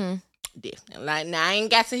 Mm-hmm. Definitely. Like now I ain't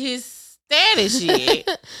got to his status yet.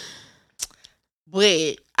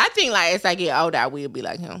 But I think like as I get older I will be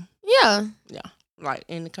like him. Yeah. Like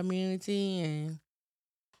in the community and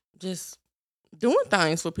just doing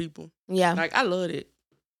things for people. Yeah. Like I love it.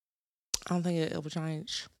 I don't think it'll ever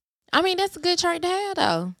change. I mean, that's a good trait to have,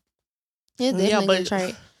 though. It's definitely Yeah, a good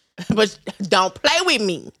trait. But don't play with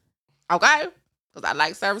me. Okay? Because I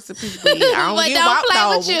like servicing people. I don't But get don't walked play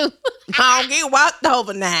over. with you. I don't get walked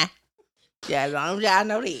over now. Yeah, as long as y'all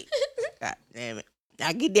know that. God damn it.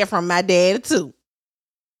 I get that from my dad too.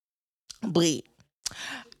 But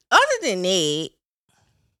other than that,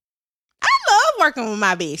 I love working with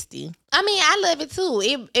my bestie. I mean, I love it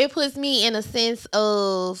too. It puts me in a sense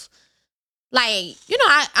of like,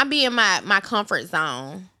 I be in my comfort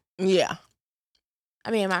zone. Yeah.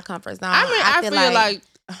 I be in my comfort zone. I mean, I feel like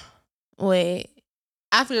what?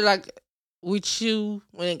 I feel like with you,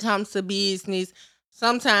 when it comes to business,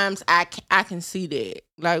 sometimes I can see that.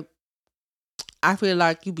 Like, I feel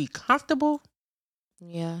like you be comfortable.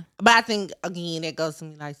 Yeah. But I think, again, that goes to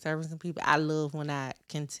me, like, servicing people. I love when I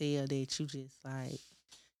can tell that you just, like,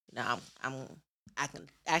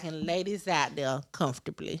 I can lay this out there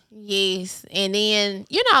comfortably. Yes. And then,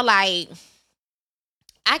 like,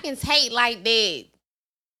 I can take, like, that,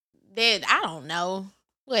 I don't know.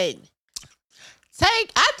 What?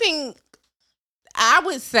 I think I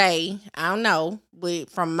would say, I don't know,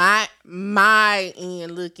 but from my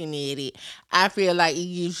end looking at it, I feel like it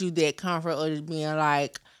gives you that comfort of just being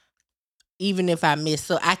like, even if I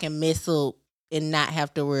mess up, I can mess up and not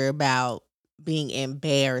have to worry about being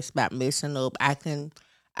embarrassed about messing up. I can,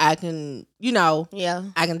 Yeah.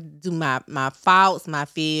 I can do my faults, my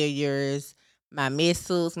failures, my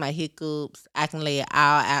mess ups, my hiccups. I can lay it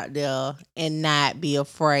all out there and not be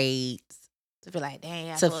afraid To feel like,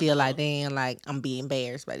 dang. damn, like I'm being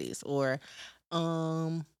embarrassed by this. Or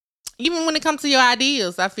even when it comes to your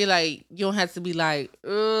ideas, I feel like you don't have to be like,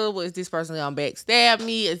 oh, is this person gonna backstab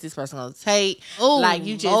me? Is this person gonna take? Oh, Like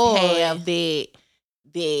you just have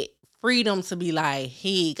that freedom to be like,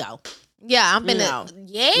 here you go. Yeah, I'm finna.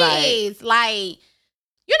 Yes. Like,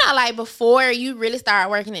 like before you really start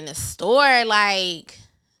working in the store, like,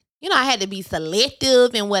 I had to be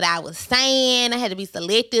selective in what I was saying. I had to be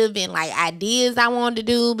selective in like ideas I wanted to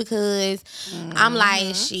do because I'm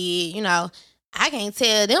like, shit, I can't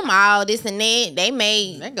tell them all this and that.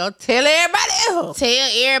 They go tell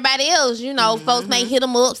everybody else. Folks may hit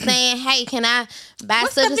them up saying, hey, can I buy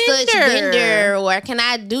What's such the and such vendor? vendor? Or can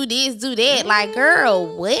I do this, do that? Like,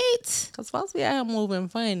 girl, what? Because folks be out here moving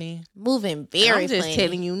funny. Moving very I'm just funny.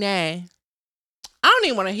 telling you now. I don't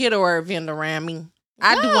even want to hear the word vendor around me.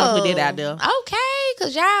 I do want to put that out there. Okay,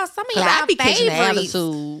 because y'all, some of y'all I be catching the favorites.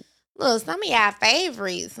 attitude. Look, some of y'all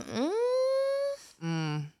favorites.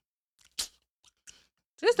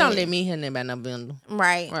 Just don't let me hear nothing about no vendor.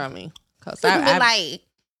 Right. What I mean? Because like,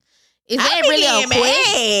 is that really a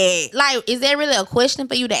question? Like, is that really a question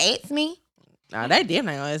for you to ask me? No, they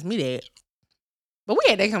definitely gonna ask me that. But we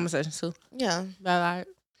had that conversation too. Yeah. About like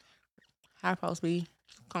how folks be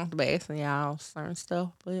comfortable asking y'all certain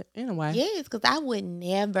stuff. But anyway. Yes, because I would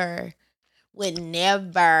never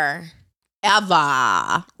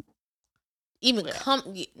Ever. even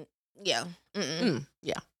come. Yeah.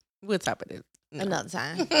 Yeah. We'll talk about it. No. Another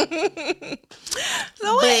time.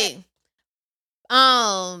 So what?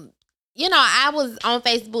 But, I was on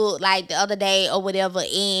Facebook like the other day or whatever,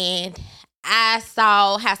 and I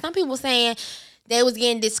saw how some people saying they was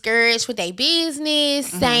getting discouraged with their business,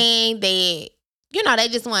 saying that, they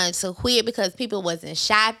just wanted to quit because people wasn't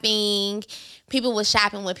shopping. People was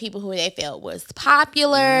shopping with people who they felt was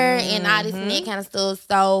popular and all this and that kind of stuff.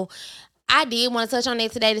 So I did want to touch on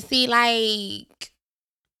that today to see, like,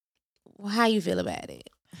 how you feel about it.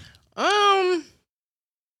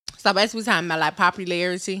 So basically talking about like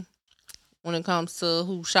popularity when it comes to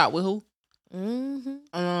who shop with who.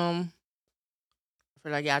 I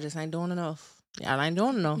feel like y'all just ain't doing enough. Y'all ain't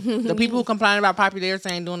doing enough. The people who complain about popularity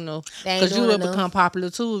ain't doing enough. They ain't Because you doing will enough. become popular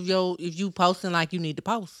too if you posting like you need to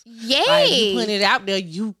post. Yes. Like you putting it out there,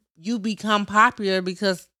 you become popular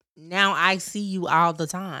because now I see you all the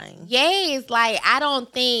time. Yes, like I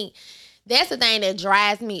don't think that's the thing that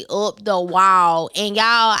drives me up the wall. And y'all,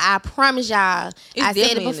 I promise y'all, It's I said it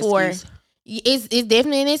definitely an before. excuse. It's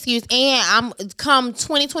definitely an excuse. And I'm come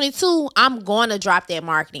 2022, I'm going to drop that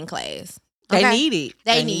marketing class. They Okay? need it.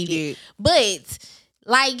 They need it. But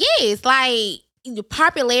like, yes, like the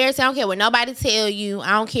popularity, I don't care what nobody tell you.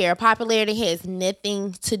 I don't care. Popularity has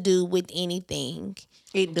nothing to do with anything.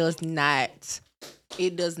 It does not.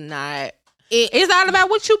 It does not. It, It's all about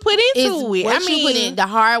what you put into it's it. what you put in, the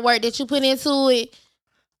hard work that you put into it.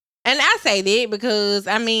 and I say that because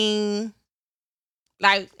I mean,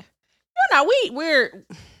 like, you know, we're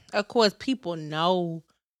of course people know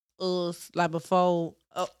us like before,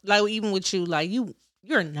 like even with you, like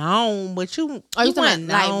you're known, but you Are you weren't talking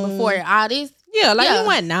about like known. before all this? Yeah, like Yeah. you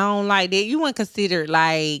weren't known like that. You weren't considered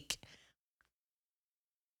like,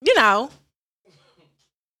 you know.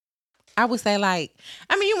 I would say like,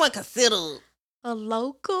 I mean, you weren't considered A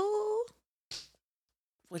local?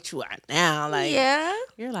 what you are now. Like, Yeah.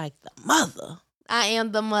 you're like the mother. I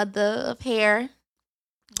am the mother of hair.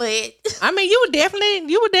 But I mean, you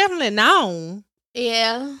were definitely known.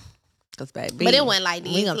 yeah. Cause baby, But it wasn't like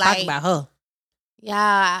this. we gonna like, talk about her.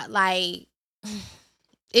 yeah, like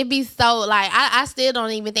it be so like I still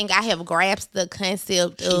don't even think I have grasped the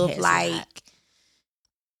concept She of has like not.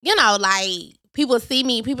 you know, like people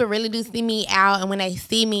really do see me out, and when they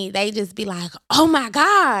see me, they just be like, "Oh my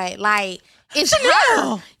God!" Like it's her.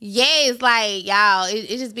 Chanel. Yes, like y'all, it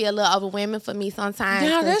just be a little overwhelming for me sometimes.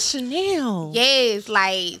 Yeah, 'cause- that's Chanel. yes,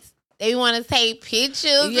 like they want to take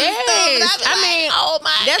pictures. Yes. and stuff. I I mean, mean, oh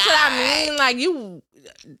my, That's what God. I mean. Like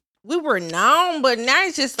we were known, but now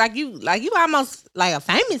it's just like you almost like a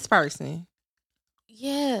famous person.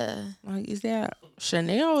 Yeah, Like, is that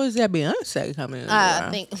Chanel or is that Beyonce coming in? I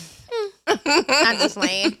think I'm just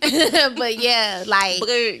playing, but yeah, like But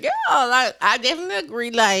yeah, like I definitely agree.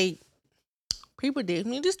 Like people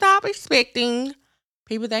definitely need to stop expecting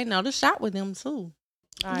people they know to shop with them too.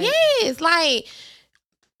 Like, yes, like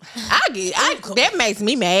that makes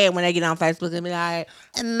me mad when they get on Facebook and be like,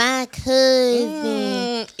 my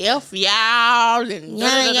cousin. F y'all and Y'all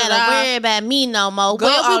ain't gotta worry about me no more. Go,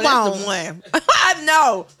 Well, we that's the won't. one. I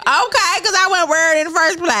know. Okay, because I wasn't worried in the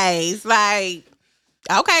first place. Like,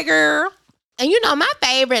 okay, girl. And you know, my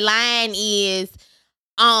favorite line is,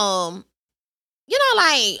 you know,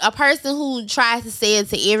 like a person who tries to sell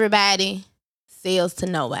to everybody sells to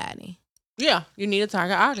nobody. Yeah, you need a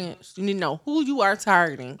target audience. You need to know who you are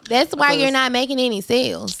targeting. That's why you're Because- not making any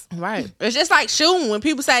sales. Right. It's just like shooting. When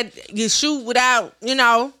people say you shoot without, you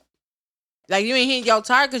know, like you ain't hitting your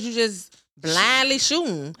target because you just blindly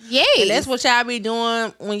shooting. Yes. And that's what y'all be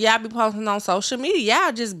doing when y'all be posting on social media.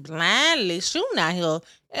 Y'all just blindly shooting out here.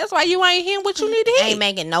 That's why you ain't hitting what you need to hit. ain't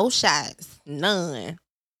making no shots. None.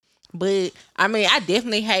 But I mean, I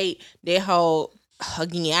definitely hate that whole.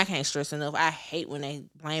 Again, I can't stress enough. I hate when they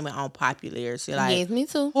blame it on popularity. Like, Yes, me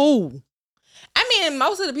too. who? I mean,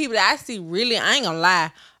 most of the people that I see, really, I ain't gonna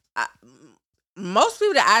lie. Most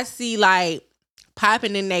people that I see like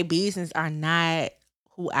popping in their business are not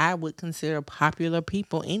who I would consider popular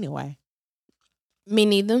people anyway. Me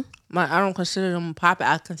neither. I don't consider them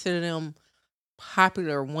popular. I consider them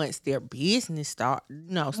popular once their business started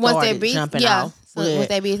jumping off. So But once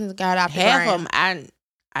their business got off the half ground. of them,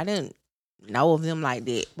 I didn't know of them like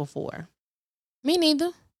that before. Me neither.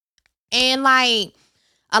 And like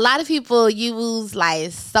a lot of people use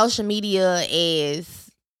like social media as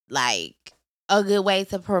like a good way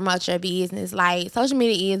to promote your business. Like social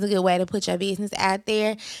media is a good way to put your business out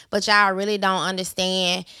there, but y'all really don't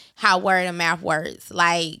understand how word of mouth works.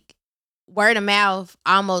 Like word of mouth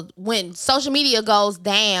almost when social media goes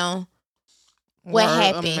down, what Word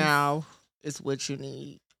of happens? mouth is what you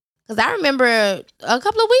need. Cause I remember a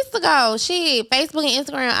couple of weeks ago, Facebook and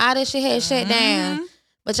Instagram, all that shit had shut down.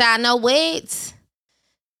 But y'all know what?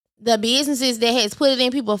 The businesses that has put it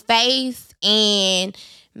in people's face and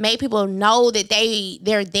made people know that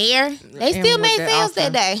they're there, they And still what made they sales that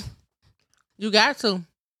offer. day. You got to.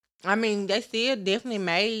 I mean, they still definitely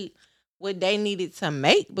made what they needed to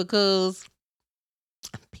make because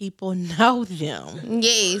people know them.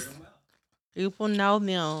 Yes. People know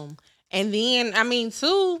them. And then, I mean,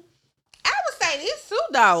 too, I would say this too,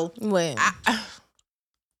 though. Well,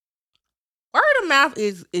 Word of mouth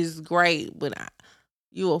is great, but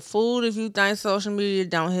you a fool if you think social media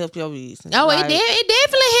don't help your business. oh, Like, it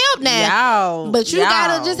definitely helped now. Y'all, But you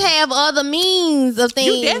gotta just have other means of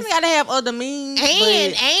things. You definitely gotta have other means.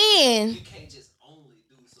 and You can't just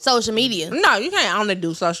social media. No, you can't only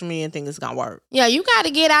do social media and think it's gonna work. Yeah, you got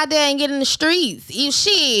to get out there and get in the streets. You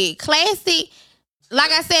shit, classic.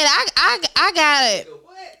 Like I said, I got it.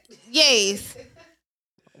 What? Yes,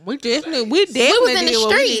 We definitely we was in did the what we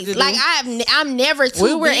needed streets. to Like do. I'm never too.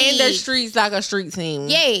 We were in the big. streets like a street team.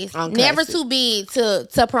 Yes, on never Classic. too big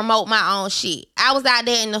to promote my own shit. I was out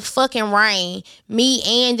there in the fucking rain, me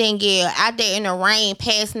and Danielle out there in the rain,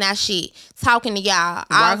 passing our shit, talking to y'all,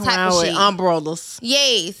 all Walking type around of with shit. umbrellas.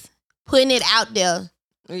 Yes, putting it out there,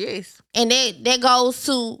 Yes. and that goes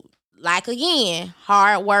to like again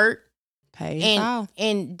hard work Pay off.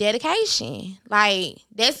 and dedication. Like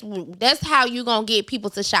that's how you gonna get people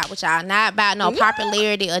to shop with y'all. Not about no Yeah.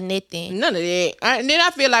 popularity or nothing. None of that. And then I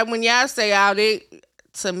feel like when y'all say all that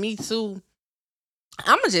to me too,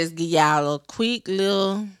 I'ma just give y'all a quick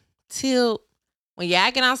little tip. When y'all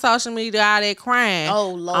get on social media, all that crying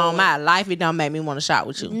Oh Lord, on my life, it don't make me want to shop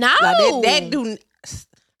with you. No. Like that do.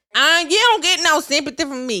 You don't get no sympathy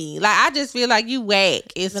from me. Like I just feel like you whack.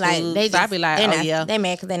 It's like like they so I just be like, they oh not, yeah, they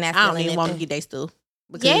mad because they not I don't feeling even want to nothing. get their stuff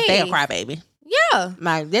because they a Yes. crybaby. Yeah.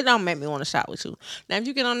 Like that don't make me want to shop with you. Now if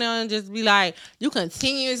you get on there and just be like, you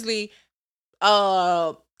continuously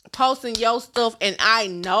posting your stuff, and I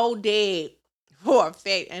know that for a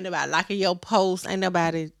fact ain't nobody liking your post, ain't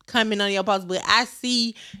nobody coming on your post, but I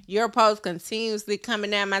see your post continuously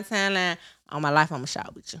coming down my timeline. On my life, I'ma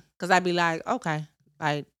shop with you because I be like, okay,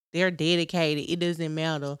 like they're dedicated. It doesn't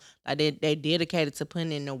matter. Like they dedicated to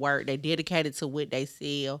putting in the work. They dedicated to what they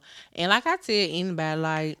sell. And like I tell anybody,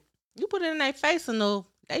 like you put it in their face enough,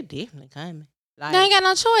 they definitely coming. Like They ain't got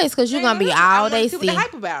no choice because you're gonna be all they see. see. What they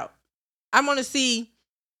hype about. I want to see.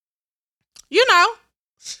 You know,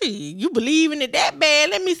 shit. You believe in it that bad?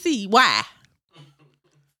 Let me see why.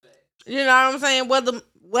 You know what I'm saying?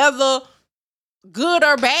 Whether good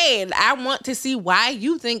or bad, I want to see why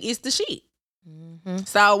you think it's the shit. Mhm.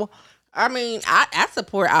 So, I mean, I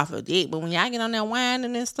support off of it, but when y'all get on that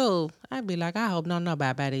whining and stuff, I be like, I hope don't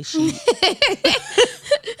nobody buy this shit.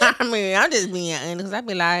 I mean, I'm just being honest. 'Cause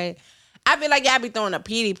I feel like y'all be throwing a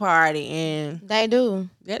pity party and They do,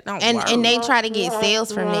 that don't and work. they try to get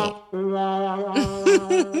sales from that.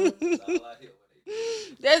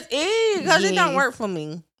 That's it, because it don't Yes. work for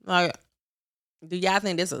me. Like, do y'all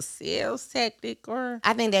think that's a sales tactic or?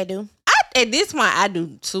 I think they do. At this point, I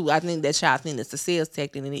do too. I think that y'all think it's a sales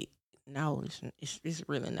tactic, and it's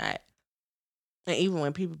really not. And even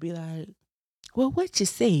when people be like, "Well, what you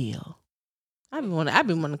sell?" I been want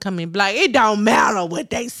to come in and be like, "It don't matter what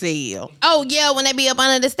they sell." Oh yeah, when they be up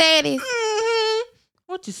under the status. Mhm.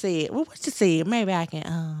 What you said? Well, what you said? Maybe I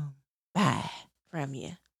can buy from you.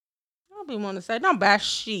 I don't be want to say don't buy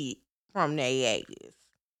shit from their ass.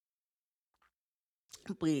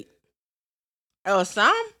 But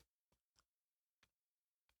some.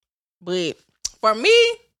 But for me,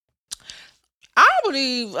 I don't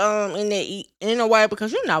believe in that in a way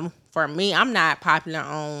because for me, I'm not popular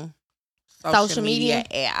on social media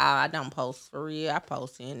at all. I don't post for real. I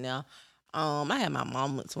post in there. I have my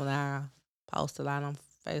moments when I post a lot on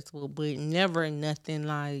Facebook, but never nothing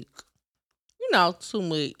like too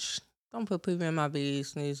much. Don't put people in my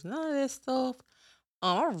business. None of that stuff.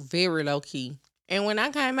 I'm very low key. And when I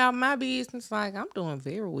came out of my business, like I'm doing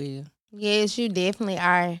very well. Yes, you definitely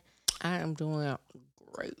are. I am doing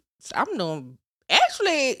great. I'm doing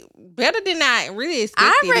actually better than I really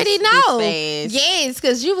expected. I already know. This fast. Yes,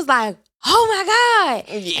 because you was like, oh my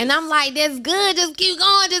God. Yes. And I'm like, that's good. Just keep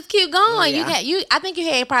going. Just keep going. Yeah. I think you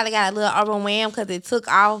had probably got a little overwhelmed because it took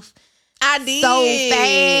off I did so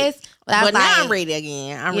fast. But I was But now I'm like, ready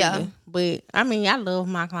again. I'm Yeah. ready. But I mean, I love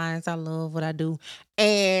my clients. I love what I do,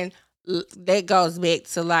 and that goes back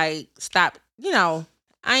to like stop. I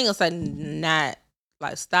ain't gonna say not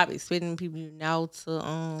like stop expecting people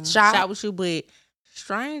to shop with you, but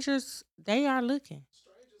strangers they are looking.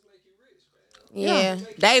 yeah.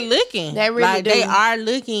 They looking. They really like, They do. are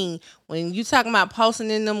looking. When you talking about posting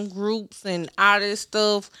in them groups and all this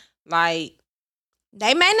stuff, like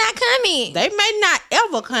They may not come in. they may not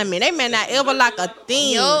ever come in. They may not ever like a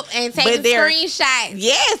thing. Yup, and but taking they're- screenshots.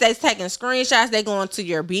 Yes, they're taking screenshots. They going to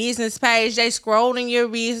your business page. They scrolling your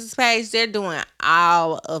business page. They're doing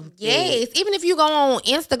all of that. Yes, even if you go on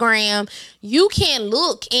Instagram, you can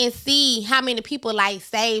look and see how many people like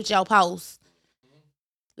saved your post.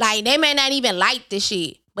 Like they may not even like the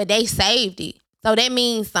shit, but they saved it. So that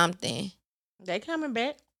means something. They coming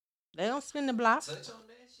back. They don't spin the block. Touch on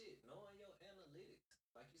that shit. Knowing your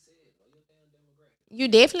analytics. Like you said, know your damn demographic. You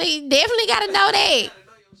definitely gotta know that. You gotta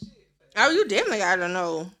know your shit, fam. Oh, you definitely gotta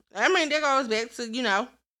know. I mean, that goes back to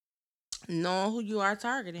knowing who you are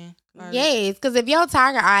targeting. Like, Yes, because if your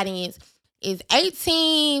target audience is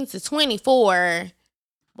 18 to 24,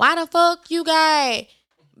 Why the fuck you got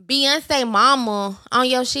Beyonce mama on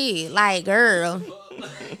your shit? Like, girl.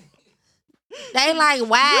 They like,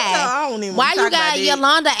 why? I don't even Why you talk about got that.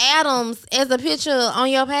 Yolanda Adams as a picture on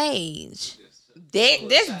your page?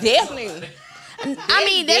 That's definitely. I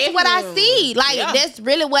mean, that's what I see. Like, Yeah. that's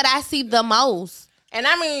really what I see the most. And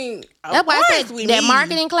I mean, That's why I said we that need-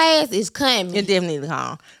 marketing class is coming. It definitely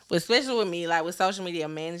come, but especially with me, like with social media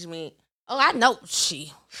management, Oh, I know.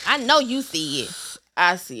 I know you see it.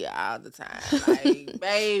 I see it all the time. Like,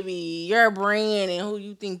 baby, your brand and who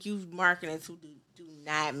you think you marketing to do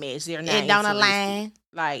not match. They're not. It don't interested. align.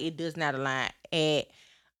 Like, it does not align at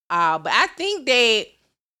all. But I think that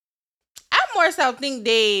I more so think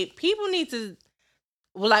that people need to,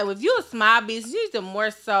 well, like if you're a small business, you need to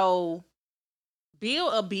more so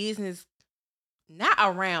build a business not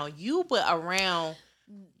around you, but around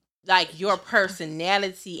like your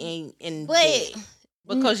personality and But that.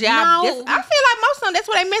 Because y'all, no. I feel like most of them, that's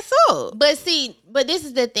where they mess up. But see, this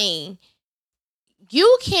is the thing.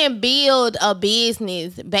 You can build a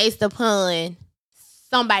business based upon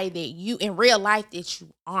somebody that you in real life that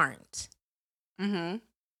you aren't. Mm-hmm.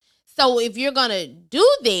 So if you're gonna do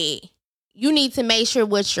that, you need to make sure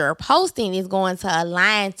what you're posting is going to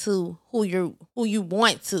align to who you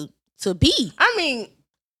want to be. I mean,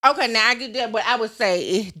 okay, now I get that, but I would say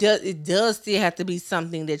it does still have to be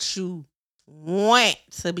something that you want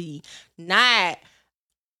to be. Not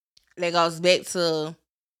that goes back to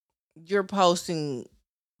your posting.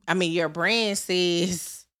 I mean, your brand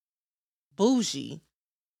says bougie,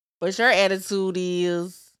 but your attitude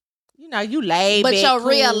is, you laid But back, your cool,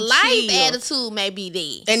 real life chill. attitude may be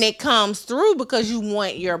there. And it comes through because you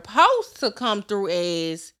want your post to come through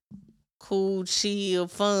as cool, chill,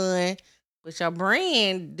 fun. But your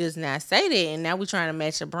brand does not say that. And now we're trying to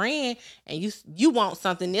match a brand, and you want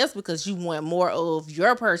something else because you want more of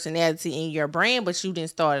your personality in your brand, but you didn't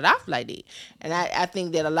start it off like that. And I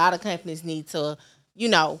think that a lot of companies need to,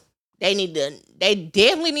 they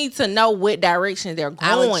definitely need to know what direction they're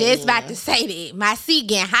going. I was just in. about to say that. My seat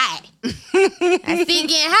getting hot. My seat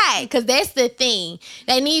getting hot. Because that's the thing.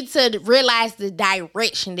 They need to realize the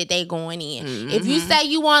direction that they going in. Mm-hmm. If you say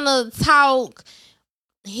you want to talk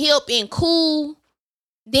hip and cool,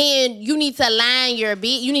 then you need to align your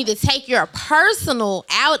beat. You need to take your personal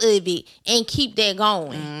out of it and keep that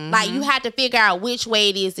going. Mm-hmm. Like, you have to figure out which way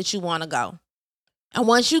it is that you want to go. And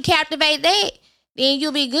once you captivate that, then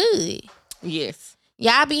you'll be good. Yes.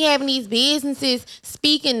 Y'all be having these businesses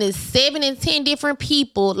speaking to 7 and 10 different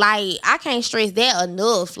people. Like, I can't stress that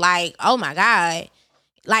enough. Like, oh my God.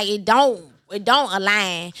 Like, it don't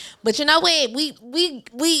align. But you know what?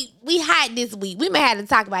 We hot this week. We may have to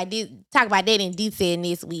talk about that in detail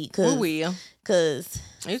this week. We will. Cause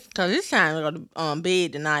It's time to go to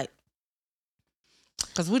bed tonight.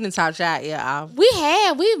 Cause we didn't talk y'all ear off.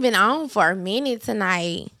 we've been on for a minute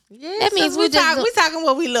tonight. Yeah, That means we talking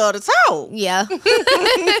what we love to talk. Yeah.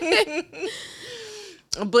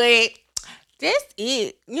 But that's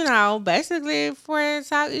it. Basically for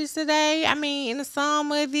Talk Is Today. I mean, in the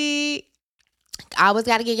sum of it, I always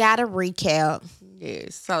got to give y'all a recap.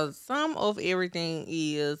 yes. So some of everything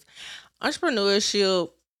is entrepreneurship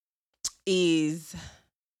is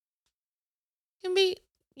It can be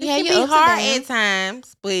your ups and hard at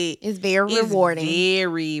times, but it's very rewarding.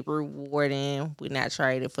 Very rewarding. We're not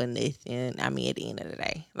trading for nothing. I mean, at the end of the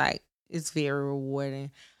day, like, it's very rewarding.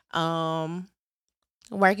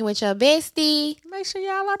 Working with your bestie. Make sure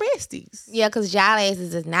y'all are besties. Yeah, because y'all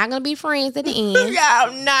asses is not going to be friends at the end.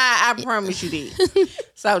 Y'all not. I promise you that.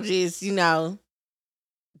 So just,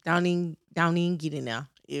 don't even get in there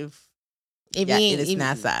if it's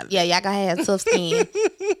not solid. Yeah, y'all going to have tough skin.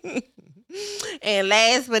 And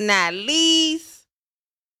last but not least,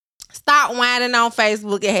 stop whining on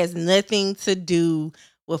Facebook. It has nothing to do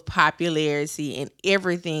with popularity and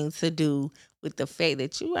everything to do with the fact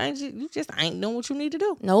that you just ain't doing what you need to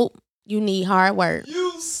do. Nope. You need hard work.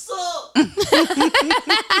 You suck. And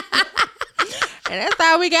that's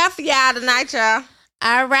all we got for y'all tonight, y'all.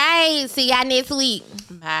 All right. See y'all next week.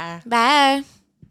 Bye. Bye.